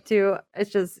other stuff too.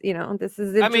 It's just, this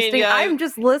is interesting. I'm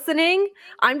just listening.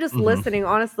 Listening,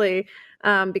 honestly,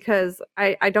 because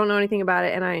I don't know anything about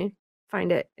it and I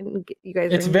find it and you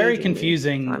guys. It's very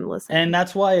confusing. I'm listening. And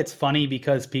that's why it's funny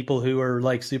because people who are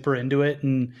like super into it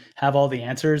and have all the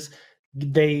answers,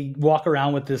 they walk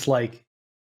around with this like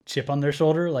chip on their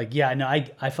shoulder, like,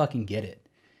 I fucking get it.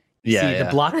 The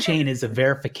blockchain is a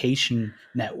verification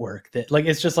network that like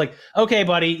it's just like, okay,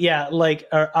 buddy, all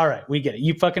right, we get it.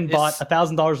 You fucking bought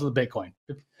 $1,000 worth of Bitcoin.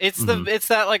 It's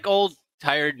that like old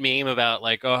tired meme about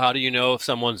like, how do you know if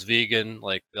someone's vegan?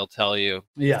 Like they'll tell you.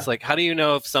 Yeah. It's like, how do you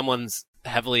know if someone's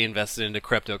heavily invested into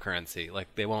cryptocurrency. Like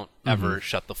they won't ever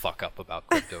shut the fuck up about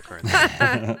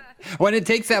cryptocurrency. When it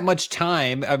takes that much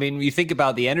time, I mean, you think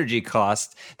about the energy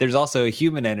cost, there's also a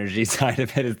human energy side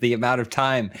of it, is the amount of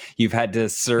time you've had to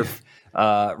surf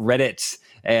Reddit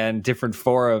and different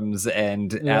forums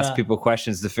and ask people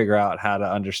questions to figure out how to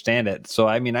understand it. So,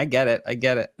 I mean, I get it.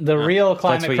 The real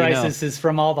climate what crisis is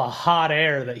from all the hot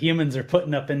air that humans are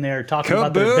putting up in there talking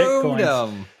about their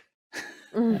bitcoins.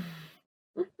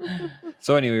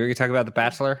 So anyway, we're going to talk about The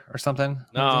Bachelor or something?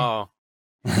 No.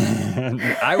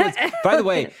 I was, by the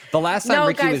way, the last time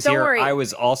Ricky guys, was don't here, worry. I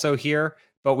was also here,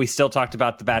 but we still talked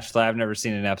about The Bachelor. I've never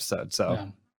seen an episode, so. Yeah.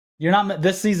 You're not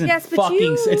this season. Yes, but fucking,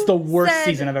 you it's the worst said-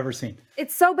 season I've ever seen.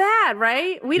 It's so bad,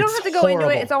 right? We don't It's have to go into horrible.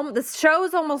 it. It's almost, the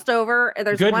show's almost over.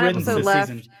 There's Good one riddance episode this left.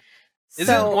 season.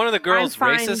 Isn't one of the girls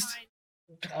I'm fine. racist?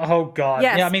 Oh god.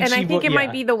 Yes, Yeah, I mean, and I think it might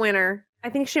yeah. be the winner. I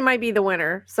think she might be the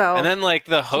winner. So And then like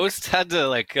the host had to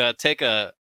like take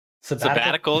a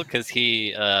sabbatical because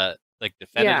he like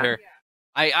defended Yeah. her.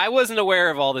 I wasn't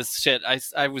aware of all this shit. I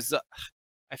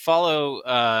follow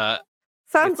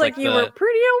sounds it's like like you the- were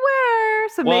pretty aware.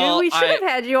 So Well, maybe we should have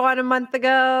had you on a month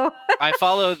ago. I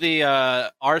follow the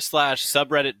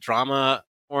r/subreddit drama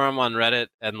forum on Reddit,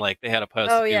 and like they had a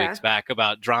post Oh, a few yeah. weeks back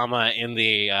about drama in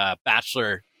the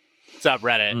Bachelor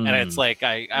subreddit, and it's like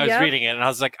I was Yep. reading it and I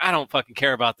was like, I don't fucking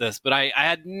care about this, but I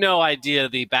had no idea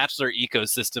the Bachelor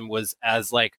ecosystem was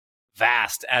as like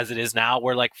vast as it is now,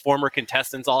 where like former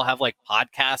contestants all have like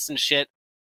podcasts and shit,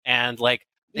 and like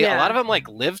a Yeah. lot of them like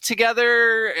live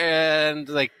together and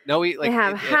like They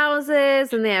have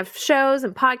houses and they have shows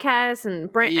and podcasts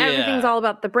and brand. Yeah. Everything's all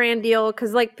about the brand deal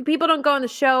because like the people don't go on the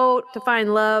show to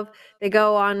find love; they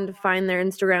go on to find their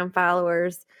Instagram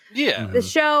followers. yeah. The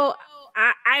show,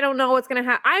 I don't know what's gonna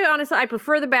happen. I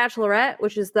prefer the Bachelorette,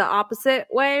 which is the opposite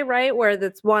way, right? Where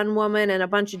that's one woman and a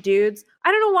bunch of dudes.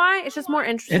 I don't know why. It's just more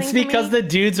interesting. It's to because me. the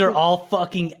dudes are all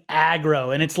fucking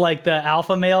aggro, and it's like the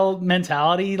alpha male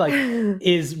mentality, like,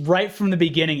 is right from the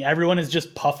beginning. Everyone is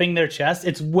just puffing their chest.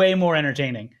 It's way more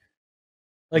entertaining.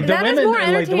 Like That is more the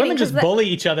entertaining women just 'cause bully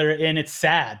each other, and it's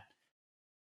sad.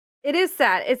 It is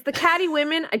sad. It's the catty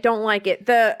women. I don't like it.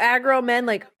 The aggro men,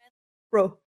 like,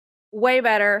 bro, way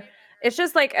better. It's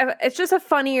just like it's just a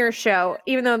funnier show,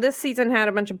 even though this season had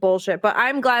a bunch of bullshit. But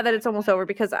I'm glad that it's almost over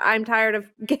because I'm tired of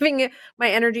giving it my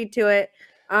energy to it.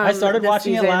 I started this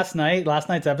watching season. it last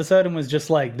night's episode, and was just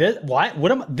like, "This, why?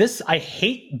 What am this? I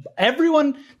hate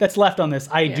everyone that's left on this.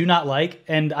 I do not like,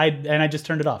 and I just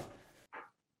turned it off."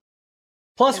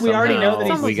 Plus, we already know that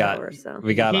It's he's we got over, so.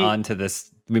 we got He- onto this.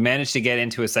 We managed to get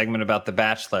into a segment about The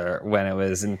Bachelor when it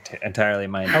was entirely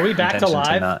my. Are we back to intention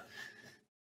live? not.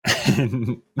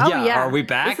 Oh, yeah. Are we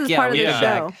back? This is yeah, part of we the are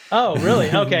show. back. Oh, really?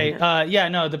 Okay. Yeah,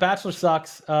 no, The Bachelor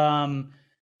sucks.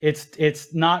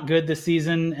 It's not good this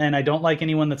season, and I don't like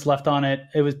anyone that's left on it.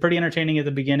 It was pretty entertaining at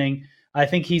the beginning. I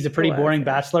think he's a pretty It was, boring yeah.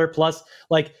 bachelor. Plus,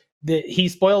 like, he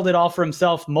spoiled it all for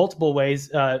himself multiple ways.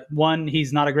 One,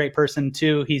 he's not a great person.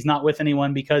 Two, he's not with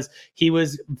anyone because he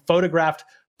was photographed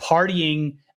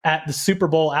partying at the Super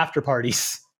Bowl after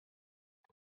parties.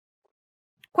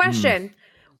 Question: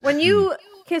 When you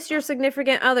kiss your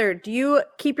significant other, do you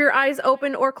keep your eyes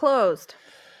open or closed?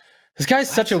 This guy's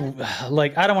such a,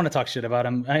 like, I don't want to talk shit about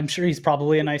him. I'm sure he's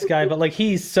probably a nice guy, but like,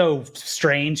 he's so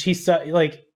strange. He's so,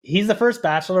 like, he's the first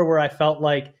bachelor where I felt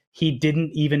like he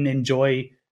didn't even enjoy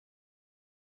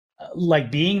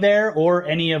like being there or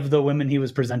any of the women he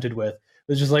was presented with. It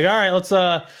was just like, all right, let's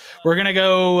we're gonna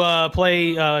go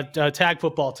play tag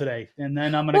football today, and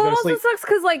then I'm gonna Well, go it to also sleep. sucks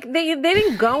because like they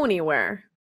didn't go anywhere.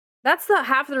 That's the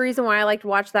half of the reason why I like to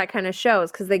watch that kind of show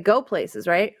is because they go places,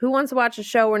 right? Who wants to watch a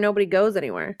show where nobody goes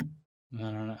anywhere?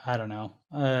 I don't know.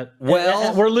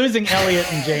 Well- we're losing Elliot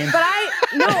and James. But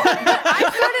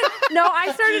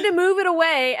I started to move it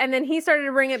away, and then he started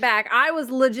to bring it back. I was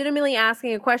legitimately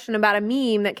asking a question about a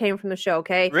meme that came from the show.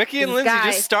 Okay, Ricky and This Lindsay guy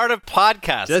just start a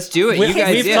podcast. Just do it. We- You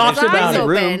guys we've yeah, talked there's about plenty it. of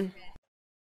room.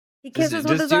 He kisses Just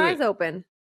with his do eyes it. open.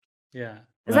 Yeah,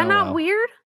 Is that Oh, not wow. weird?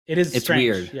 it is. It's strange.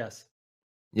 weird. Yes.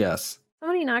 Yes.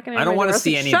 Somebody knocking. I don't want to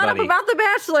see Shut up anybody. about The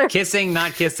Bachelor. Kissing,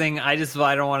 not kissing. I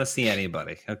don't want to see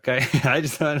anybody. Okay. I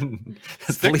just want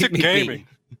Stick to gaming.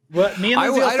 Well, me and I- Lindsay I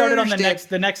will don't start it on understand-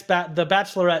 the next the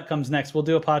Bachelorette comes next. We'll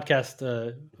do a podcast.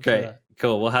 For Okay. that.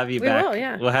 Cool. We'll have you We back. will,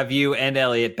 yeah. We'll have you and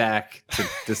Elliot back to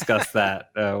discuss that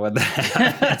when that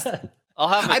happens. I'll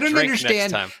have a I don't drink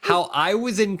understand next time. how I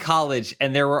was in college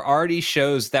and there were already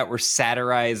shows that were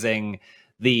satirizing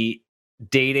the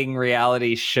dating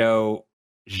reality show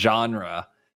genre,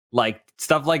 like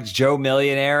stuff like Joe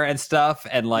Millionaire and stuff,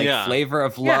 and like Yeah. Flavor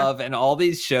of Yeah. Love, and all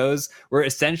these shows were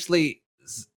essentially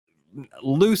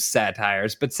loose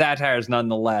satires, but satires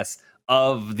nonetheless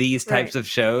of these types of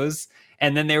shows.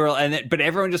 And then but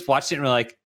everyone just watched it and were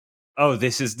like, oh,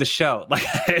 this is the show. Like,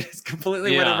 it's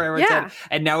completely whatever everyone said.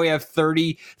 And now we have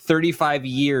 35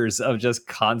 years of just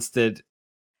constant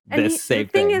And this same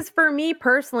the thing thing. is, for me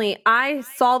personally, I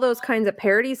saw those kinds of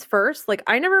parodies first. Like,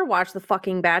 I never watched The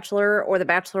fucking Bachelor or The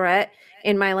Bachelorette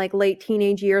in my like late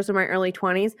teenage years or my early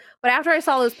 20s. But after I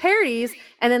saw those parodies,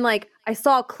 and then like I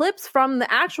saw clips from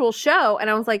the actual show, and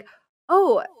I was like,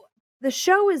 oh, the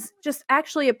show is just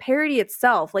actually a parody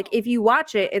itself. Like, if you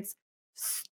watch it, it's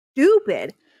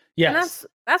stupid. Yes. And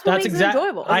that's what makes it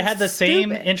enjoyable. I It's had the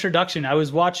same stupid. introduction. I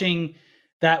was watching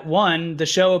the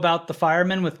show about the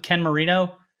firemen with Ken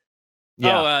Marino.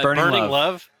 Burning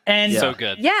Love. And So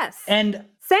good. Yes. And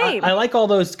Same. I like all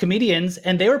those comedians,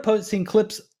 and they were posting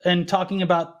clips and talking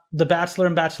about The Bachelor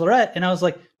and Bachelorette, and I was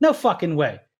like, no fucking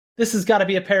way. This has got to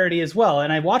be a parody as well.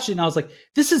 And I watched it, and I was like,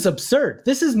 this is absurd.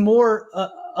 This is more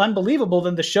unbelievable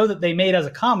than the show that they made as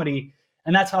a comedy,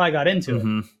 and that's how I got into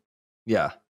it.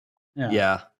 Yeah,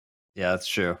 that's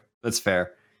true. That's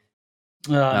fair.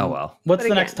 Oh well. What's But the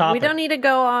again, next topic? We don't need to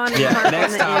go on and Yeah, harp on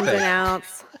next the topic. ins and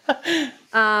outs.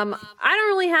 I don't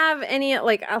really have any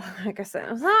like I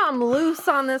said, I'm loose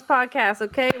on this podcast.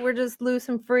 Okay, we're just loose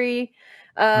and free.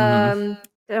 Don't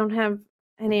have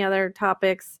any other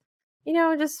topics.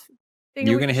 Just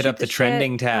You're going to hit up the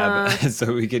trending tab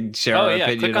so we can share our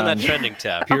opinion Click on that trending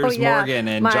tab. Piers yeah, Morgan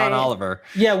and John Oliver.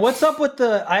 Yeah, what's up with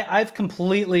I've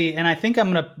completely, and I think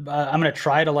I'm gonna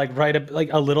try to like write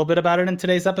a little bit about it in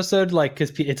today's episode, like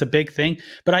because it's a big thing.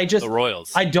 But The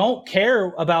Royals. I don't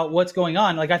care about what's going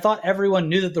on. Like I thought everyone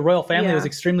knew that the royal family was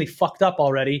extremely fucked up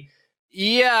already.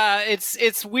 Yeah,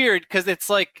 it's weird because it's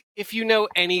like if you know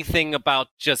anything about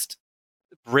just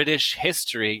British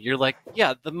history, you're like,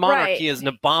 yeah, the monarchy is an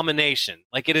abomination.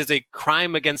 Like it is a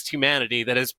crime against humanity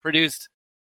that has produced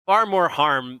far more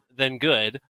harm than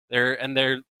good.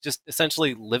 They're just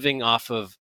essentially living off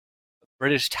of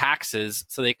British taxes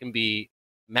so they can be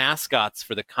mascots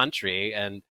for the country.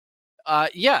 And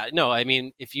I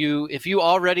mean, if you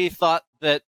already thought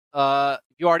that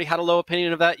you already had a low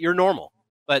opinion of that, you're normal.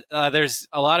 But there's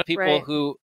a lot of people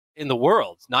who in the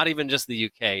world, not even just the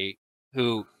UK,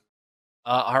 who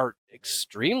are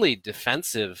extremely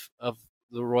defensive of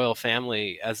the royal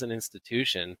family as an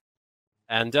institution.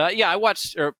 And I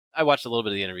watched a little bit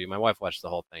of the interview. My wife watched the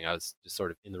whole thing. I was just sort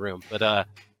of in the room. But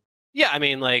I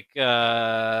mean, like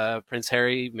Prince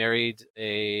Harry married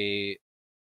a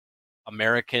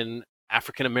African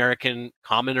American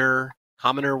commoner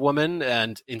woman,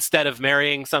 and instead of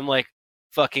marrying some like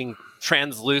fucking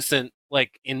translucent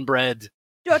like inbred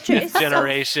Duchess.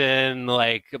 generation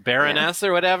like baroness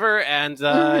or whatever, and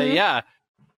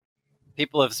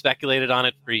people have speculated on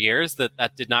it for years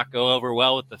that did not go over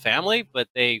well with the family, but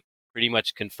they pretty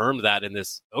much confirmed that in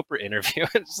this Oprah interview.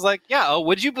 It's like,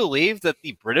 would you believe that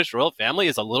the British royal family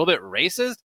is a little bit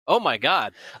racist? Oh my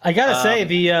god! I gotta say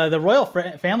the royal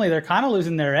family, they're kind of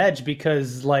losing their edge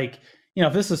because like.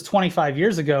 If this was 25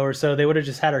 years ago or so, they would have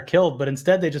just had her killed. But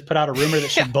instead, they just put out a rumor that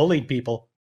she bullied people.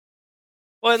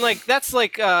 Well, and that's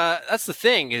the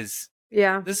thing is,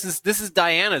 this is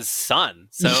Diana's son,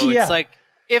 so it's like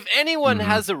if anyone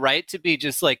has a right to be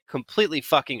just like completely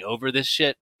fucking over this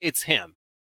shit, it's him.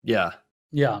 Yeah.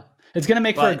 It's gonna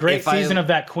make for a great season of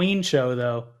that Queen show,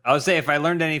 though. I would say if I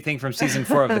learned anything from season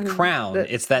 4 of The Crown,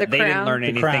 it's that they didn't learn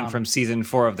anything from season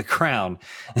 4 of The Crown.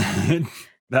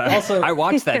 Also, I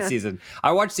watched that season.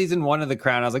 I watched season 1 of The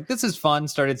Crown. I was like, this is fun.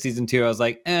 Started season 2. I was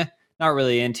like, not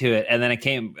really into it. And then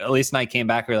Elise and I came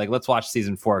back. We were like, let's watch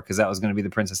season 4 because that was going to be the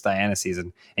Princess Diana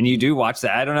season. And you do watch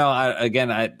that. I don't know.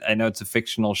 I know it's a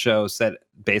fictional show set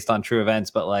based on true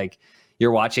events, but like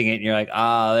you're watching it and you're like,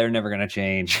 they're never going to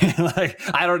change. Like,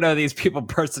 I don't know these people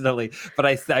personally, but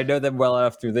I know them well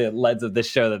enough through the lens of this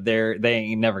show that they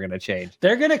ain't never going to change.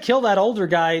 They're going to kill that older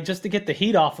guy just to get the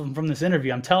heat off him from this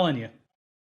interview. I'm telling you.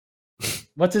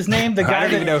 What's his name? The guy. I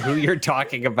don't even know who you're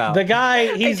talking about. The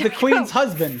guy. He's the Queen's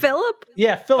husband. Philip.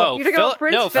 Yeah, Philip. You're talking about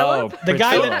Prince Philip. The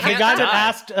guy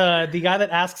that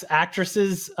asks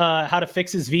actresses how to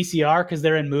fix his VCR because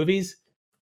they're in movies.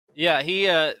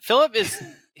 Yeah, Philip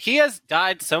he has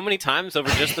died so many times over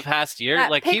just the past year.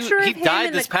 That like he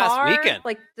died this past weekend.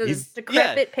 Like the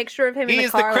decrepit picture of him in the car. He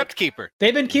is the crypt keeper.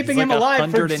 They've been keeping him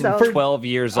alive for 112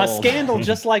 years old. A scandal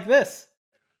just like this.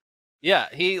 Yeah,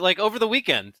 he like over the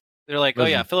weekend. They're like, oh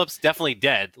yeah, Philip's definitely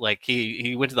dead. Like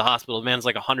he went to the hospital. The man's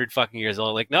like 100 fucking years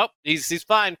old. Like, nope, he's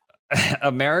fine.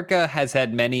 America has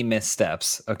had many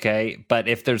missteps, okay? But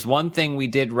if there's one thing we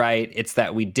did right, it's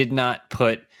that we did not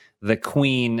put the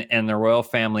Queen and the royal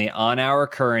family on our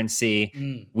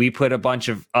currency. We put a bunch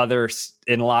of other,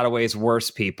 in a lot of ways, worse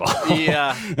people.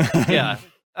 Yeah.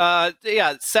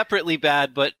 Yeah, separately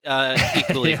bad, but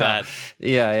equally bad.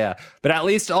 Yeah. But at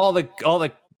least all the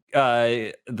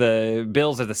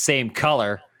bills are the same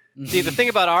color. See, the thing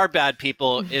about our bad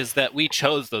people is that we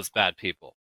chose those bad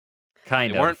people.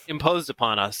 Kind They of. weren't imposed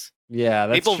upon us. Yeah,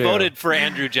 that's People true. voted for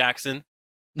Andrew Jackson,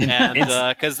 and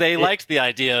because they liked the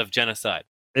idea of genocide.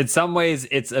 In some ways,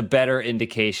 it's a better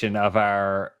indication of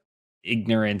our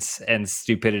ignorance and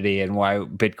stupidity and why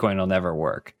Bitcoin will never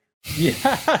work. Yeah.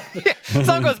 It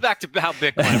all goes back to how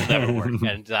Bitcoin will never work.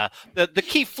 And the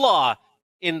key flaw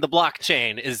in the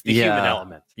blockchain is the human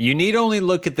element. You need only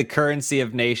look at the currency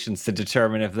of nations to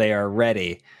determine if they are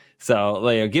ready. So,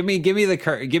 like, give me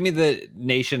the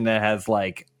nation that has,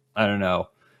 like, I don't know,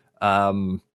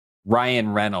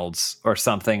 Ryan Reynolds or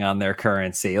something on their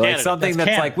currency, like Canada. something that's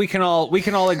Canada. like we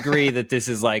can all agree that this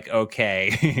is like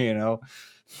okay, you know.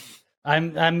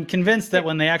 I'm convinced that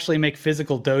when they actually make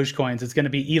physical Dogecoins, it's going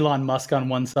to be Elon Musk on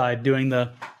one side doing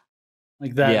the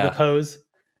pose.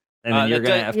 And then you're the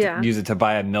gonna Do- have to use it to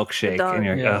buy a milkshake, dog. and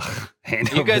you're Yeah. ugh. hand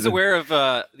Are you over guys the- aware of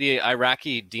the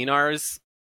Iraqi dinars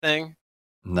thing?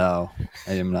 No,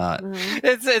 I am not.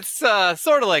 It's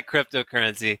sort of like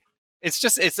cryptocurrency.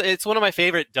 It's one of my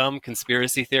favorite dumb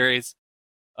conspiracy theories.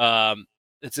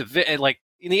 It's like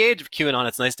in the age of QAnon,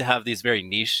 it's nice to have these very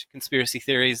niche conspiracy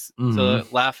theories to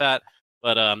laugh at.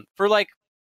 But for like,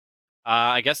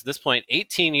 I guess at this point,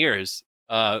 18 years,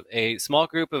 a small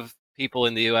group of people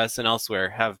in the U.S. and elsewhere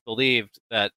have believed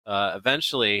that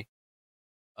eventually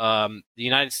the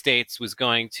United States was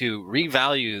going to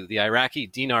revalue the Iraqi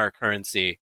dinar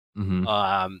currency.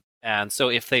 And so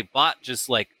if they bought just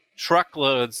like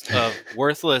truckloads of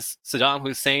worthless Saddam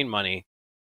Hussein money,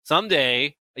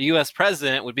 someday a U.S.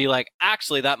 president would be like,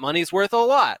 actually, that money's worth a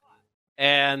lot.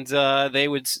 And they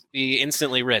would be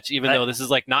instantly rich, even though this is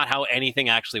like not how anything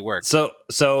actually works.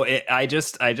 I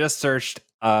just searched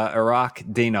Iraq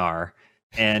dinar,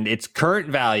 and its current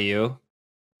value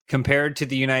compared to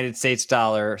the United States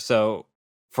dollar. So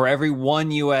for every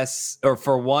one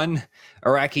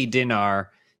Iraqi dinar,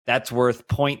 that's worth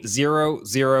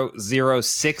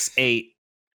 0.00068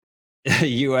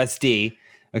 USD.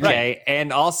 Okay. Right.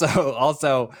 And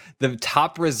also the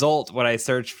top result when I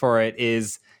searched for it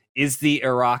is the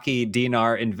Iraqi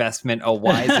dinar investment a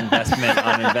wise investment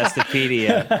on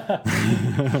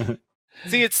Investopedia?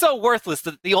 See, it's so worthless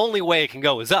that the only way it can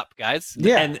go is up, guys.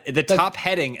 Yeah. And the top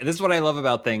heading, this is what I love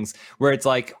about things, where it's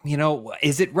like, you know,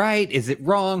 is it right? Is it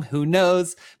wrong? Who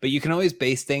knows? But you can always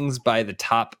base things by the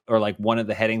top or like one of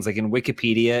the headings, like in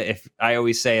Wikipedia. If I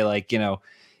always say, like, you know,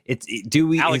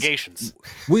 Allegations.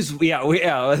 Was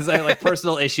like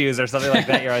personal issues or something like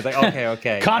that. You're always like,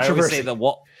 okay. Controversy. I always say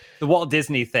the Walt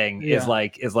Disney thing is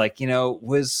like, you know,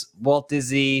 was Walt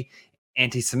Disney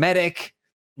anti-Semitic?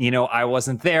 You know, I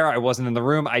wasn't there. I wasn't in the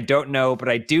room. I don't know, but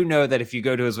I do know that if you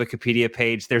go to his Wikipedia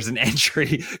page, there's an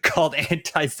entry called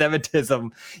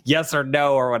anti-Semitism, yes or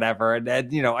no, or whatever.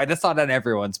 And you know, I just saw it on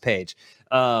everyone's page.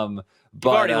 But You've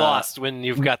already lost when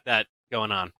you've got that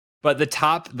going on. But the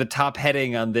top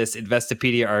heading on this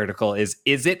Investopedia article is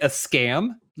it a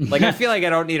scam? Like, I feel like I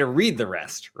don't need to read the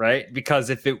rest, right?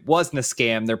 Because if it wasn't a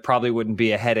scam, there probably wouldn't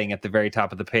be a heading at the very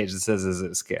top of the page that says, is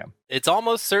it a scam? It's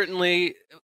almost certainly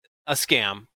a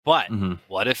scam, but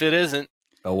what if it isn't?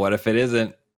 But what if it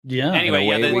isn't? Yeah. Anyway,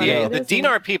 away we go. the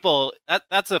dinar people,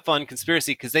 that's a fun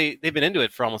conspiracy because they've been into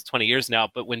it for almost 20 years now.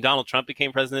 But when Donald Trump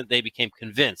became president, they became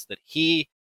convinced that he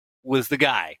was the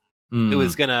guy who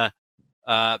was going to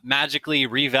magically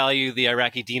revalue the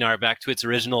Iraqi dinar back to its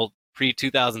original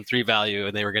pre-2003 value,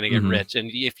 and they were going to get rich.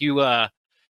 And if you went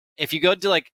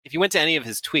to any of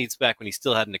his tweets back when he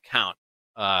still had an account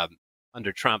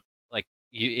under Trump, like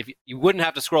you wouldn't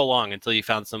have to scroll long until you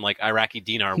found some like Iraqi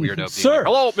dinar weirdo being Sir. like,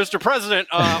 "Hello, Mr. President.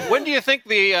 When do you think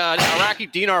the Iraqi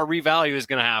dinar revalue is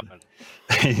going to happen?"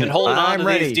 Been holding on to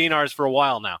these dinars for a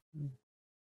while now.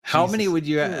 How many would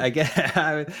you, I guess,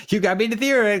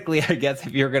 theoretically, I guess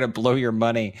if you're going to blow your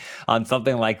money on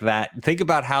something like that, think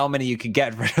about how many you could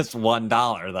get for just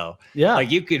 $1, though. Yeah. Like,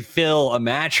 you could fill a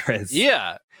mattress.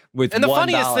 Yeah. With And the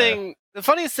 $1.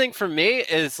 funniest thing for me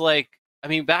is like, I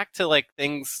mean, back to like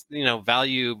things, you know,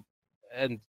 value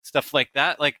and stuff like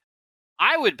that. Like,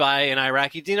 I would buy an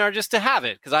Iraqi dinar just to have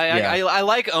it because I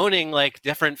like owning like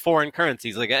different foreign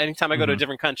currencies. Like, anytime I go to a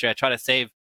different country, I try to save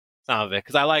some of it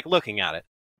because I like looking at it.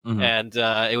 And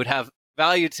it would have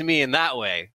value to me in that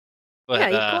way. But, yeah,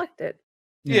 you collect it.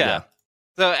 Yeah.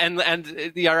 So and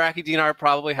the Iraqi dinar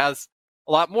probably has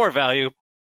a lot more value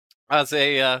as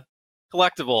a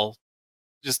collectible,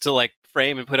 just to like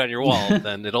frame and put on your wall,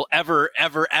 than it'll ever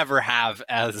have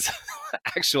as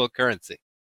actual currency.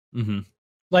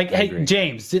 Like, I hey, agree.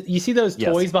 James, you see those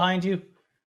Yes. toys behind you?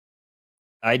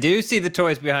 I do see the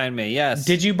toys behind me. Yes.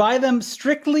 Did you buy them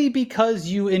strictly because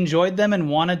you enjoyed them and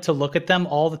wanted to look at them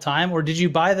all the time? Or did you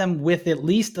buy them with at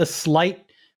least a slight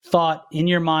thought in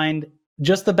your mind,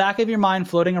 just the back of your mind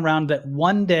floating around that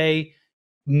one day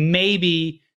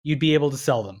maybe you'd be able to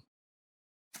sell them?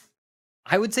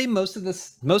 I would say most of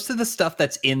the stuff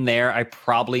that's in there, I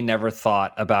probably never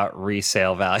thought about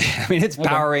resale value. I mean, it's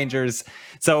Power Rangers.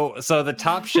 So the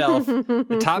top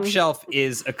shelf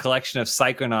is a collection of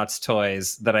Psychonauts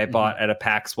toys that I bought at a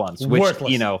PAX once, which,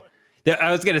 Worthless. you know,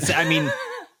 I was going to say, I mean,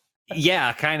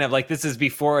 yeah, kind of like this is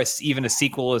before even a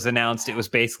sequel was announced. It was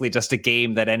basically just a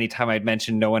game that anytime I'd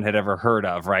mentioned, no one had ever heard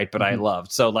of. Right. But I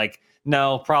loved. So like,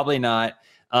 no, probably not.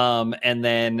 And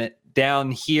then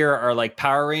down here are like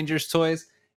Power Rangers toys.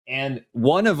 And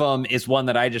one of them is one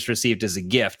that I just received as a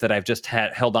gift that I've just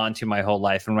held on to my whole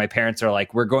life. And my parents are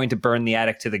like, we're going to burn the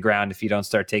attic to the ground if you don't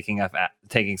start taking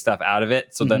stuff out of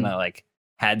it. So then I like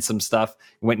had some stuff,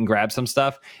 went and grabbed some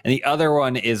stuff. And the other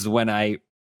one is when I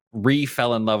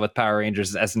fell in love with Power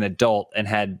Rangers as an adult and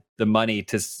had the money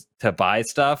to buy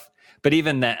stuff. But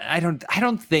even that, I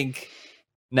don't think.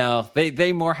 No,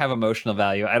 they more have emotional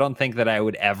value. I don't think that I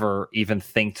would ever even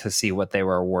think to see what they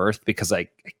were worth because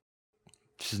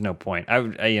there's no point. I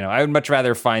would much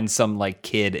rather find some like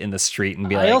kid in the street and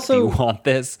be like, do you want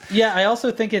this? Yeah, I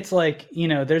also think it's like, you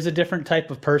know, there's a different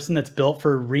type of person that's built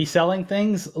for reselling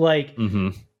things. Like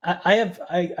I have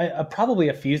probably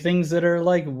a few things that are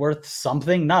like worth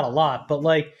something, not a lot, but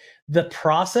like the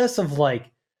process of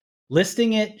like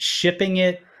listing it, shipping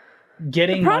it,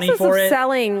 getting money for it,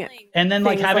 selling, and then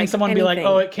like having someone be like,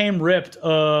 "Oh, it came ripped,"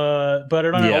 but I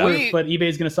don't know, but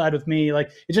eBay's gonna side with me. Like,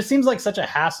 it just seems like such a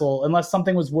hassle unless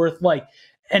something was worth like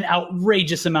an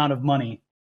outrageous amount of money.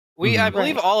 I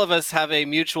believe all of us have a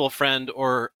mutual friend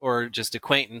or just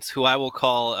acquaintance who I will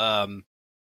call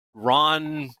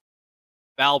Ron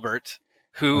Balbert,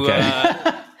 who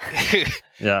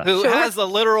who has a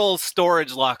literal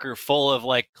storage locker full of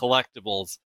like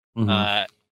collectibles,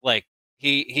 like.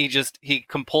 He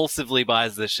compulsively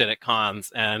buys this shit at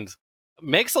cons and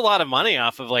makes a lot of money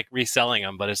off of like reselling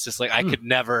them, but it's just like I could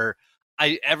never.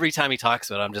 Every time he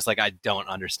talks about it, I'm just like, I don't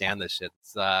understand this shit.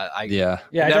 I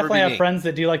definitely have friends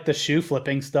that do like the shoe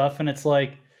flipping stuff, and it's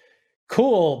like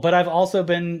cool. But I've also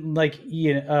been like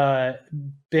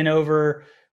been over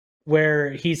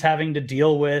where he's having to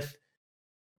deal with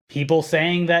people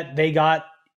saying that they got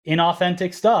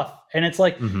inauthentic stuff, and it's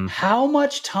like, how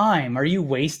much time are you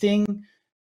wasting?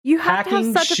 You have to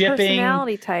have such a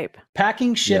personality type.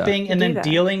 Packing, shipping, and then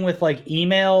dealing with like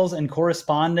emails and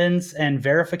correspondence and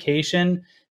verification.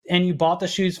 And you bought the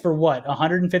shoes for what,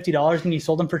 $150, and you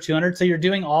sold them for $200. So you're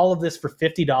doing all of this for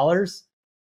 $50.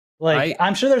 Like,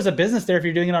 I'm sure there's a business there if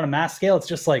you're doing it on a mass scale. It's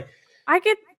just like,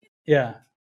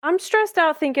 I'm stressed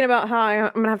out thinking about how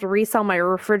I'm going to have to resell my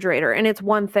refrigerator, and it's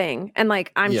one thing. And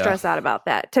like, I'm stressed out about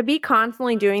that. To be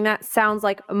constantly doing that sounds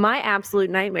like my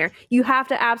absolute nightmare. You have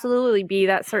to absolutely be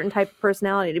that certain type of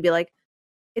personality to be like,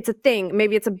 it's a thing.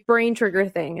 Maybe it's a brain trigger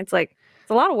thing. It's like, it's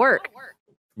a lot of work.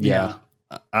 Yeah.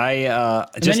 And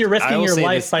then you're risking your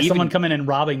life by someone coming and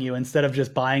robbing you instead of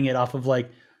just buying it off of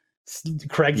like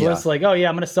Craigslist. Like, oh yeah,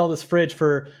 I'm going to sell this fridge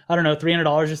for, I don't know,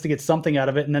 $300 just to get something out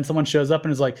of it. And then someone shows up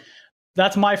and is like,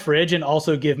 that's my fridge, and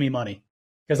also give me money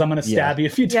because I'm going to stab you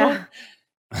if you don't.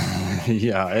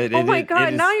 Oh my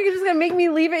God. Now you're just going to make me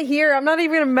leave it here. I'm not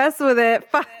even going to mess with it.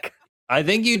 Fuck. I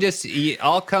think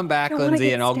I'll come back,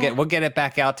 Lindsay, and we'll get it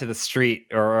back out to the street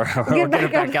or we'll get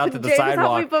it back out to the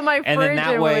sidewalk. And then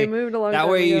that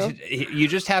way you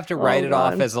just have to write it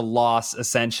off as a loss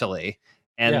essentially.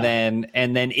 And then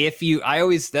if you,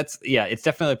 it's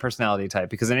definitely a personality type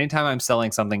because anytime I'm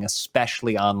selling something,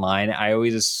 especially online, I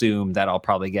always assume that I'll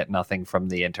probably get nothing from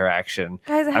the interaction.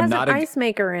 Guys, it has an ice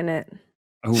maker in it.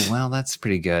 Oh, well, that's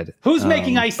pretty good. Who's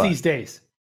making ice these days?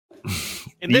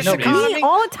 In this economy? Me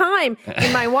all the time.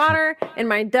 In my water, in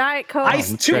my Diet Coke.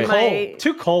 Ice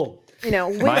too cold. You know,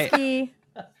 whiskey.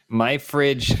 My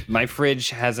fridge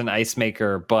has an ice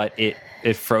maker, but it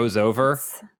froze over.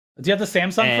 Do you have the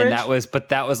Samsung fridge?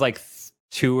 That was like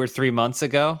 2 or 3 months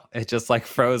ago. It just like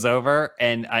froze over,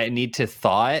 and I need to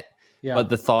thaw it. Yeah. But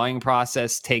the thawing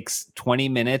process takes 20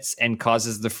 minutes and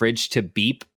causes the fridge to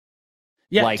beep.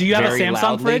 Yeah. Like, do you have a Samsung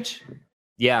loudly. Fridge?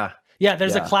 Yeah. Yeah.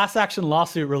 There's a class action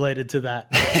lawsuit related to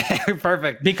that.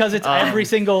 Perfect. Because it's every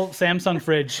single Samsung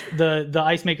fridge, the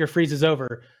ice maker freezes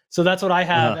over. So that's what I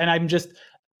have, and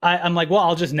I'm like, well,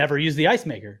 I'll just never use the ice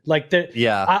maker. Like,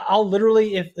 I'll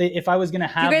literally, if I was gonna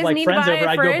have like friends over,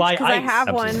 I'd go buy ice. I have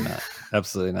Absolutely one. Not.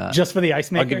 Absolutely not. Just for the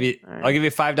ice maker. I'll give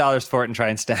you $5 for it and try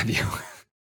and stab you.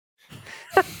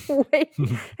 Wait,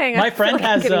 hang on. My friend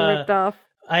has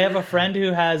I have a friend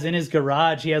who has in his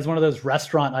garage, he has one of those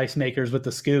restaurant ice makers with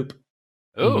the scoop.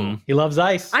 Ooh. Mhm. He loves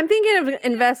ice. I'm thinking of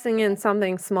investing in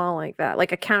something small like that,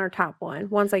 like a countertop one.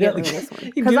 Once I get rid of this one,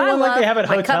 You because do I one like love they have at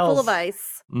my cup full hotels. of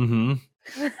ice. Mm-hmm.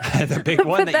 The big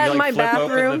one Put that that you in like my flip open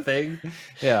bathroom. the thing.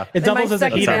 Yeah. It In my doubles as a second That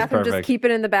sounds heater. bathroom, just perfect. keep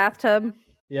it in the bathtub.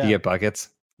 Yeah. You get buckets.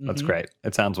 That's Mhm. great.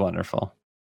 It sounds wonderful.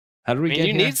 How did I we mean, get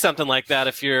you here? need something like that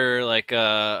if you're like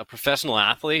a professional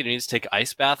athlete. You need to take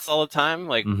ice baths all the time.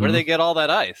 Like, where do Mhm. they get all that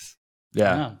ice?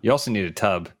 Yeah. Yeah. You also need a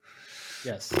tub.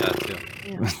 Yes. That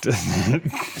too.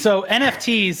 So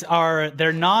NFTs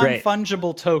they're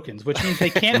non-fungible tokens, which means they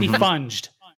can't be funged.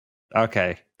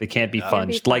 Okay. They can't be Yeah. Can't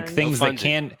be funged. Like funged. things No that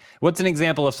funging. can. What's an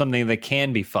example of something that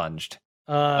can be funged?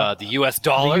 The The U.S.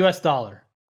 dollar, U.S. dollar.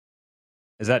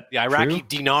 Is that the Iraqi true?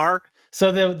 dinar.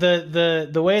 So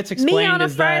the way it's Me explained on a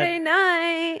is Friday that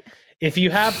night. if you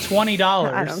have I $20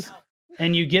 don't know.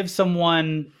 and you give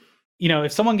someone,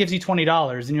 if someone gives you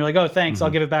 $20 and you're like, oh, thanks, I'll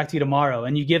Mhm. give it back to you tomorrow,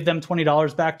 and you give them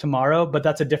 $20 back tomorrow, but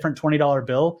that's a different $20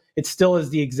 bill, it still is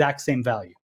the exact same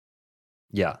value.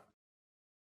 Yeah.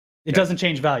 It Okay. doesn't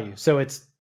change value, so it's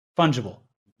fungible.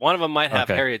 One of them might have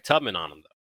Okay. Harriet Tubman on them,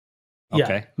 though. Yeah,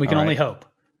 Okay. we can All only right. hope.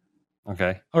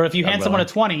 Okay. Or if you God hand someone a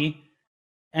willing. 20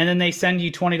 and then they send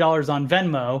you $20 on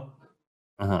Venmo,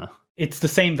 Uh huh. it's the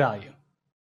same value.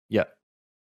 Yeah.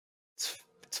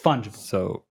 It's fungible.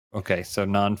 So okay. So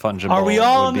non-fungible. Are we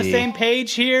all would on the be- same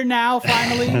page here now,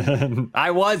 finally?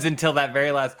 I was until that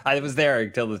very last. I was there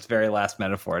until this very last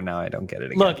metaphor. Now I don't get it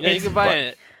again. Look, Yeah, you It's- can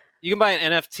buy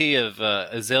an NFT of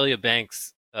Azalea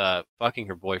Banks fucking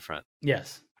her boyfriend.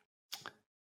 Yes.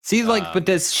 See, like, but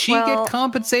does she Well- get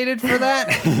compensated for that?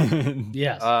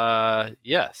 Yes.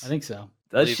 Yes. I think so.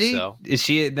 Does believe she? so. Is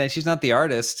she? Then she's not the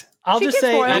artist. I'll She just gets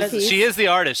say royalties. She is the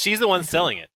artist. She's the one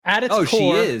selling it. at its Oh, core, she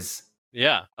is.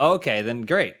 Yeah. Okay, then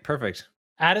great, perfect.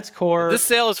 at its core, This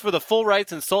sale is for the full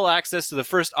rights and sole access to the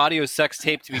first audio sex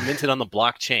tape to be minted on the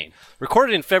blockchain.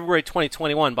 Recorded in February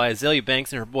 2021 by Azalea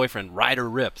Banks and her boyfriend, Ryder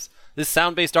Rips. This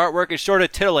sound-based artwork is sure to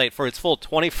titillate for its full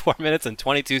 24 minutes and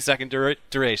 22-second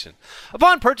duration.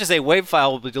 Upon purchase, a WAV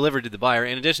file will be delivered to the buyer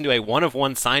in addition to a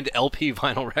one-of-one signed LP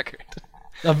vinyl record.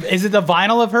 is it the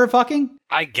vinyl of her fucking?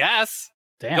 I guess.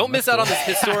 Damn, Don't miss that's out on cool. this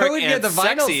I historic would and get the vinyl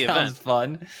sexy sounds event.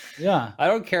 fun. Yeah. I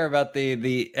don't care about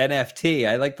the NFT.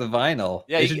 I like the vinyl.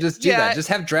 Yeah, they you should get- just do yeah. that. Just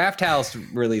have Draft House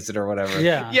release it or whatever.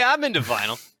 Yeah. Yeah, I'm into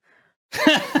vinyl.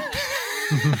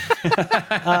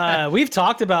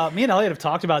 Me and Elliot have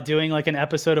talked about doing like an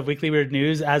episode of Weekly Weird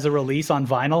News as a release on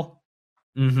vinyl.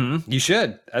 You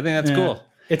should. I think that's Yeah. cool.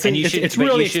 It's And you should- it's but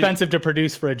really you should- expensive to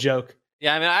produce for a joke.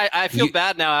 Yeah, I mean, I feel You-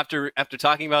 bad now after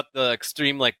talking about the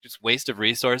extreme like just waste of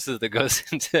resources that goes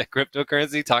into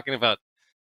cryptocurrency. Talking about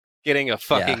getting a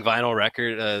fucking vinyl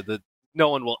record that no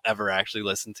one will ever actually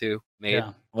listen to made.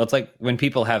 Yeah. Well, it's like when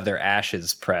people have their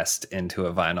ashes pressed into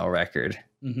a vinyl record,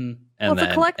 hmm and Well,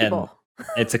 it's a collectible. and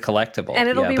it's a collectible, And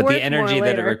it'll be but worth the energy more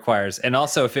that it later. requires, and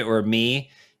also if it were me.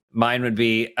 Mine would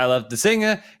be, I love the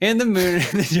singer in the moon,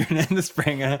 in the June and the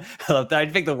spring. I love that.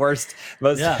 I'd pick the worst,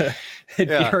 most Yeah.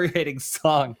 infuriating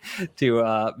song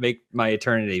to make my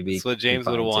eternity be. That's what James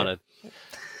be would have fun, wanted.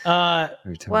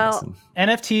 Every time I Well, listen.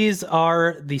 NFTs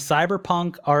are the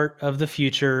cyberpunk art of the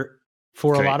future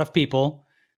for Great. a lot of people.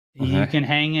 You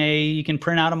Okay. you can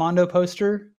print out a Mondo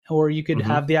poster, or you could Mhm.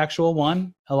 have the actual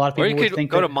one. A lot of Or people you would could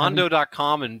think go that to having-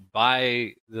 mondo.com and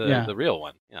buy Yeah. the real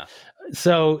one. Yeah.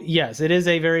 So yes, it is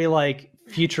a very like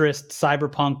futurist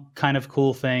cyberpunk kind of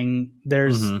cool thing.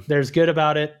 Mhm. There's good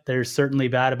about it. There's certainly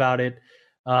bad about it.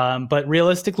 But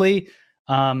realistically,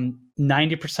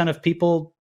 90% of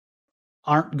people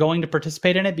aren't going to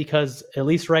participate in it because, at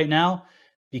least right now,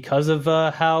 because of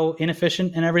how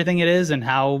inefficient and everything it is, and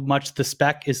how much the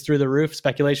spec is through the roof,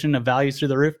 speculation of values through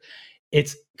the roof,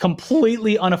 it's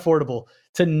completely unaffordable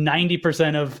to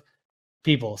 90% of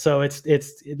people. So it's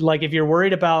like, if you're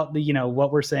worried about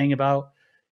what we're saying about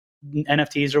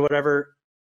NFTs or whatever,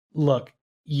 look,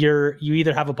 you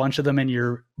either have a bunch of them and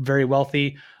you're very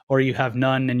wealthy, or you have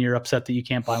none and you're upset that you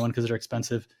can't buy one because they're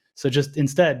expensive. So just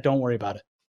instead, don't worry about it.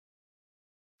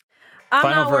 I'm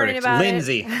Final not worried verdict. about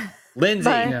Lindsay. it. Lindsay,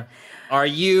 But- are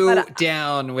you But,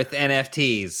 down with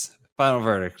NFTs? Final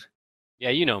verdict. Yeah,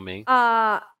 you know me.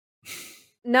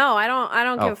 No, I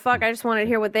don't give Oh. a fuck. I just wanted to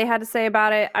hear what they had to say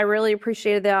about it. I really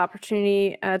appreciated the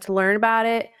opportunity to learn about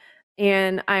it.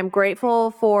 And I'm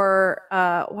grateful for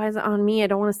why is it on me? I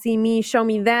don't want to see me. Show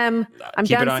me them. I'm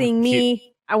Keep it done on- seeing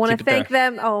me. I want keep to it there. thank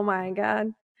them. Oh my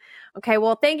God. Okay,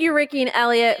 well, thank you, Ricky and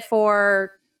Elliot,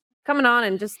 for coming on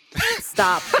and just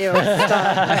stop.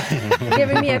 Stop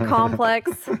giving me a complex.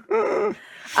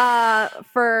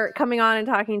 for coming on and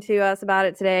talking to us about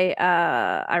it today.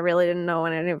 I really didn't know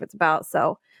what any of it's about.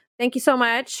 So thank you so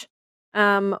much.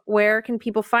 Where can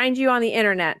people find you on the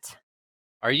internet?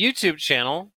 Our YouTube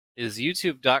channel is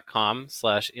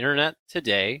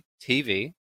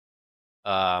youtube.com/internettodaytv.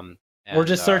 Or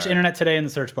just search Internet Today in the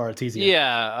search bar. It's easy.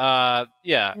 Yeah.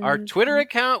 Our Twitter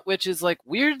account, which is like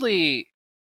weirdly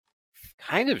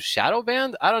kind of shadow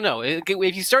banned. I don't know. If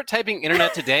you start typing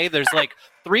Internet Today, there's like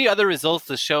 3 other results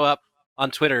that show up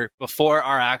on Twitter before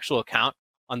our actual account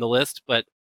on the list. But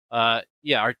our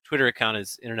Twitter account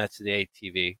is Internet Today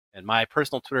TV, and my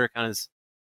personal Twitter account is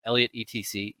Elliot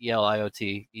ETC,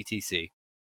 ELIOT ETC.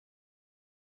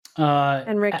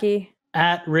 And Ricky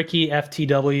at Ricky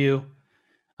FTW.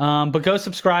 But go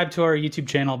subscribe to our YouTube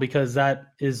channel because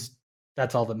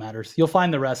that's all that matters. You'll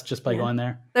find the rest just by going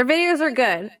there. Their videos are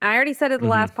good. I already said it the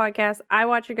last podcast. I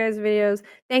watch your guys' videos.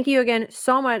 Thank you again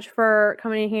so much for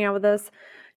coming and hanging out with us,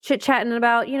 chit-chatting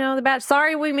about, The Bachelor.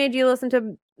 Sorry we made you listen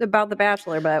to about The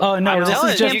Bachelor, but oh no, you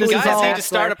guys need to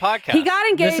start a podcast. He got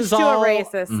engaged to a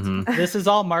racist. This is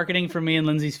all marketing for me and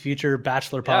Lindsay's future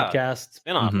Bachelor podcast.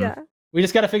 Spin-off. Yeah. We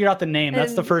just got to figure out the name.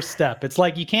 That's the first step. It's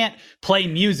like you can't play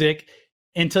music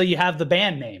until you have the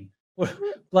band name. There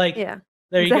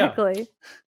you go.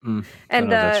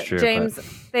 And true, James,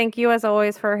 thank you as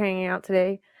always for hanging out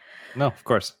today. No, of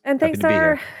course. And thanks to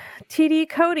our TD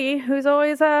Cody, who's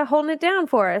always holding it down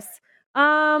for us.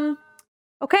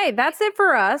 Okay, that's it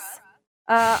for us.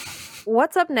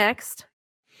 What's up next?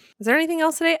 Is there anything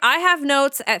else today? I have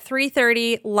notes at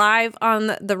 3:30 live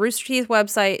on the Rooster Teeth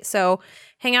website, so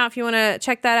hang out if you want to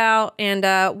check that out. And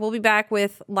we'll be back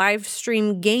with live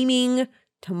stream gaming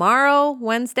tomorrow,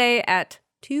 Wednesday at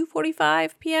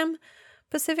 2:45 p.m.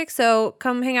 Pacific. So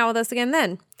come hang out with us again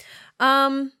then.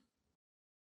 Bye.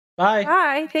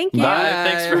 Bye. Thank you. Bye.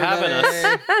 Thanks for having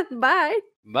us. Bye.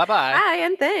 Bye-bye. Bye,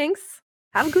 and thanks.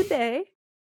 Have a good day.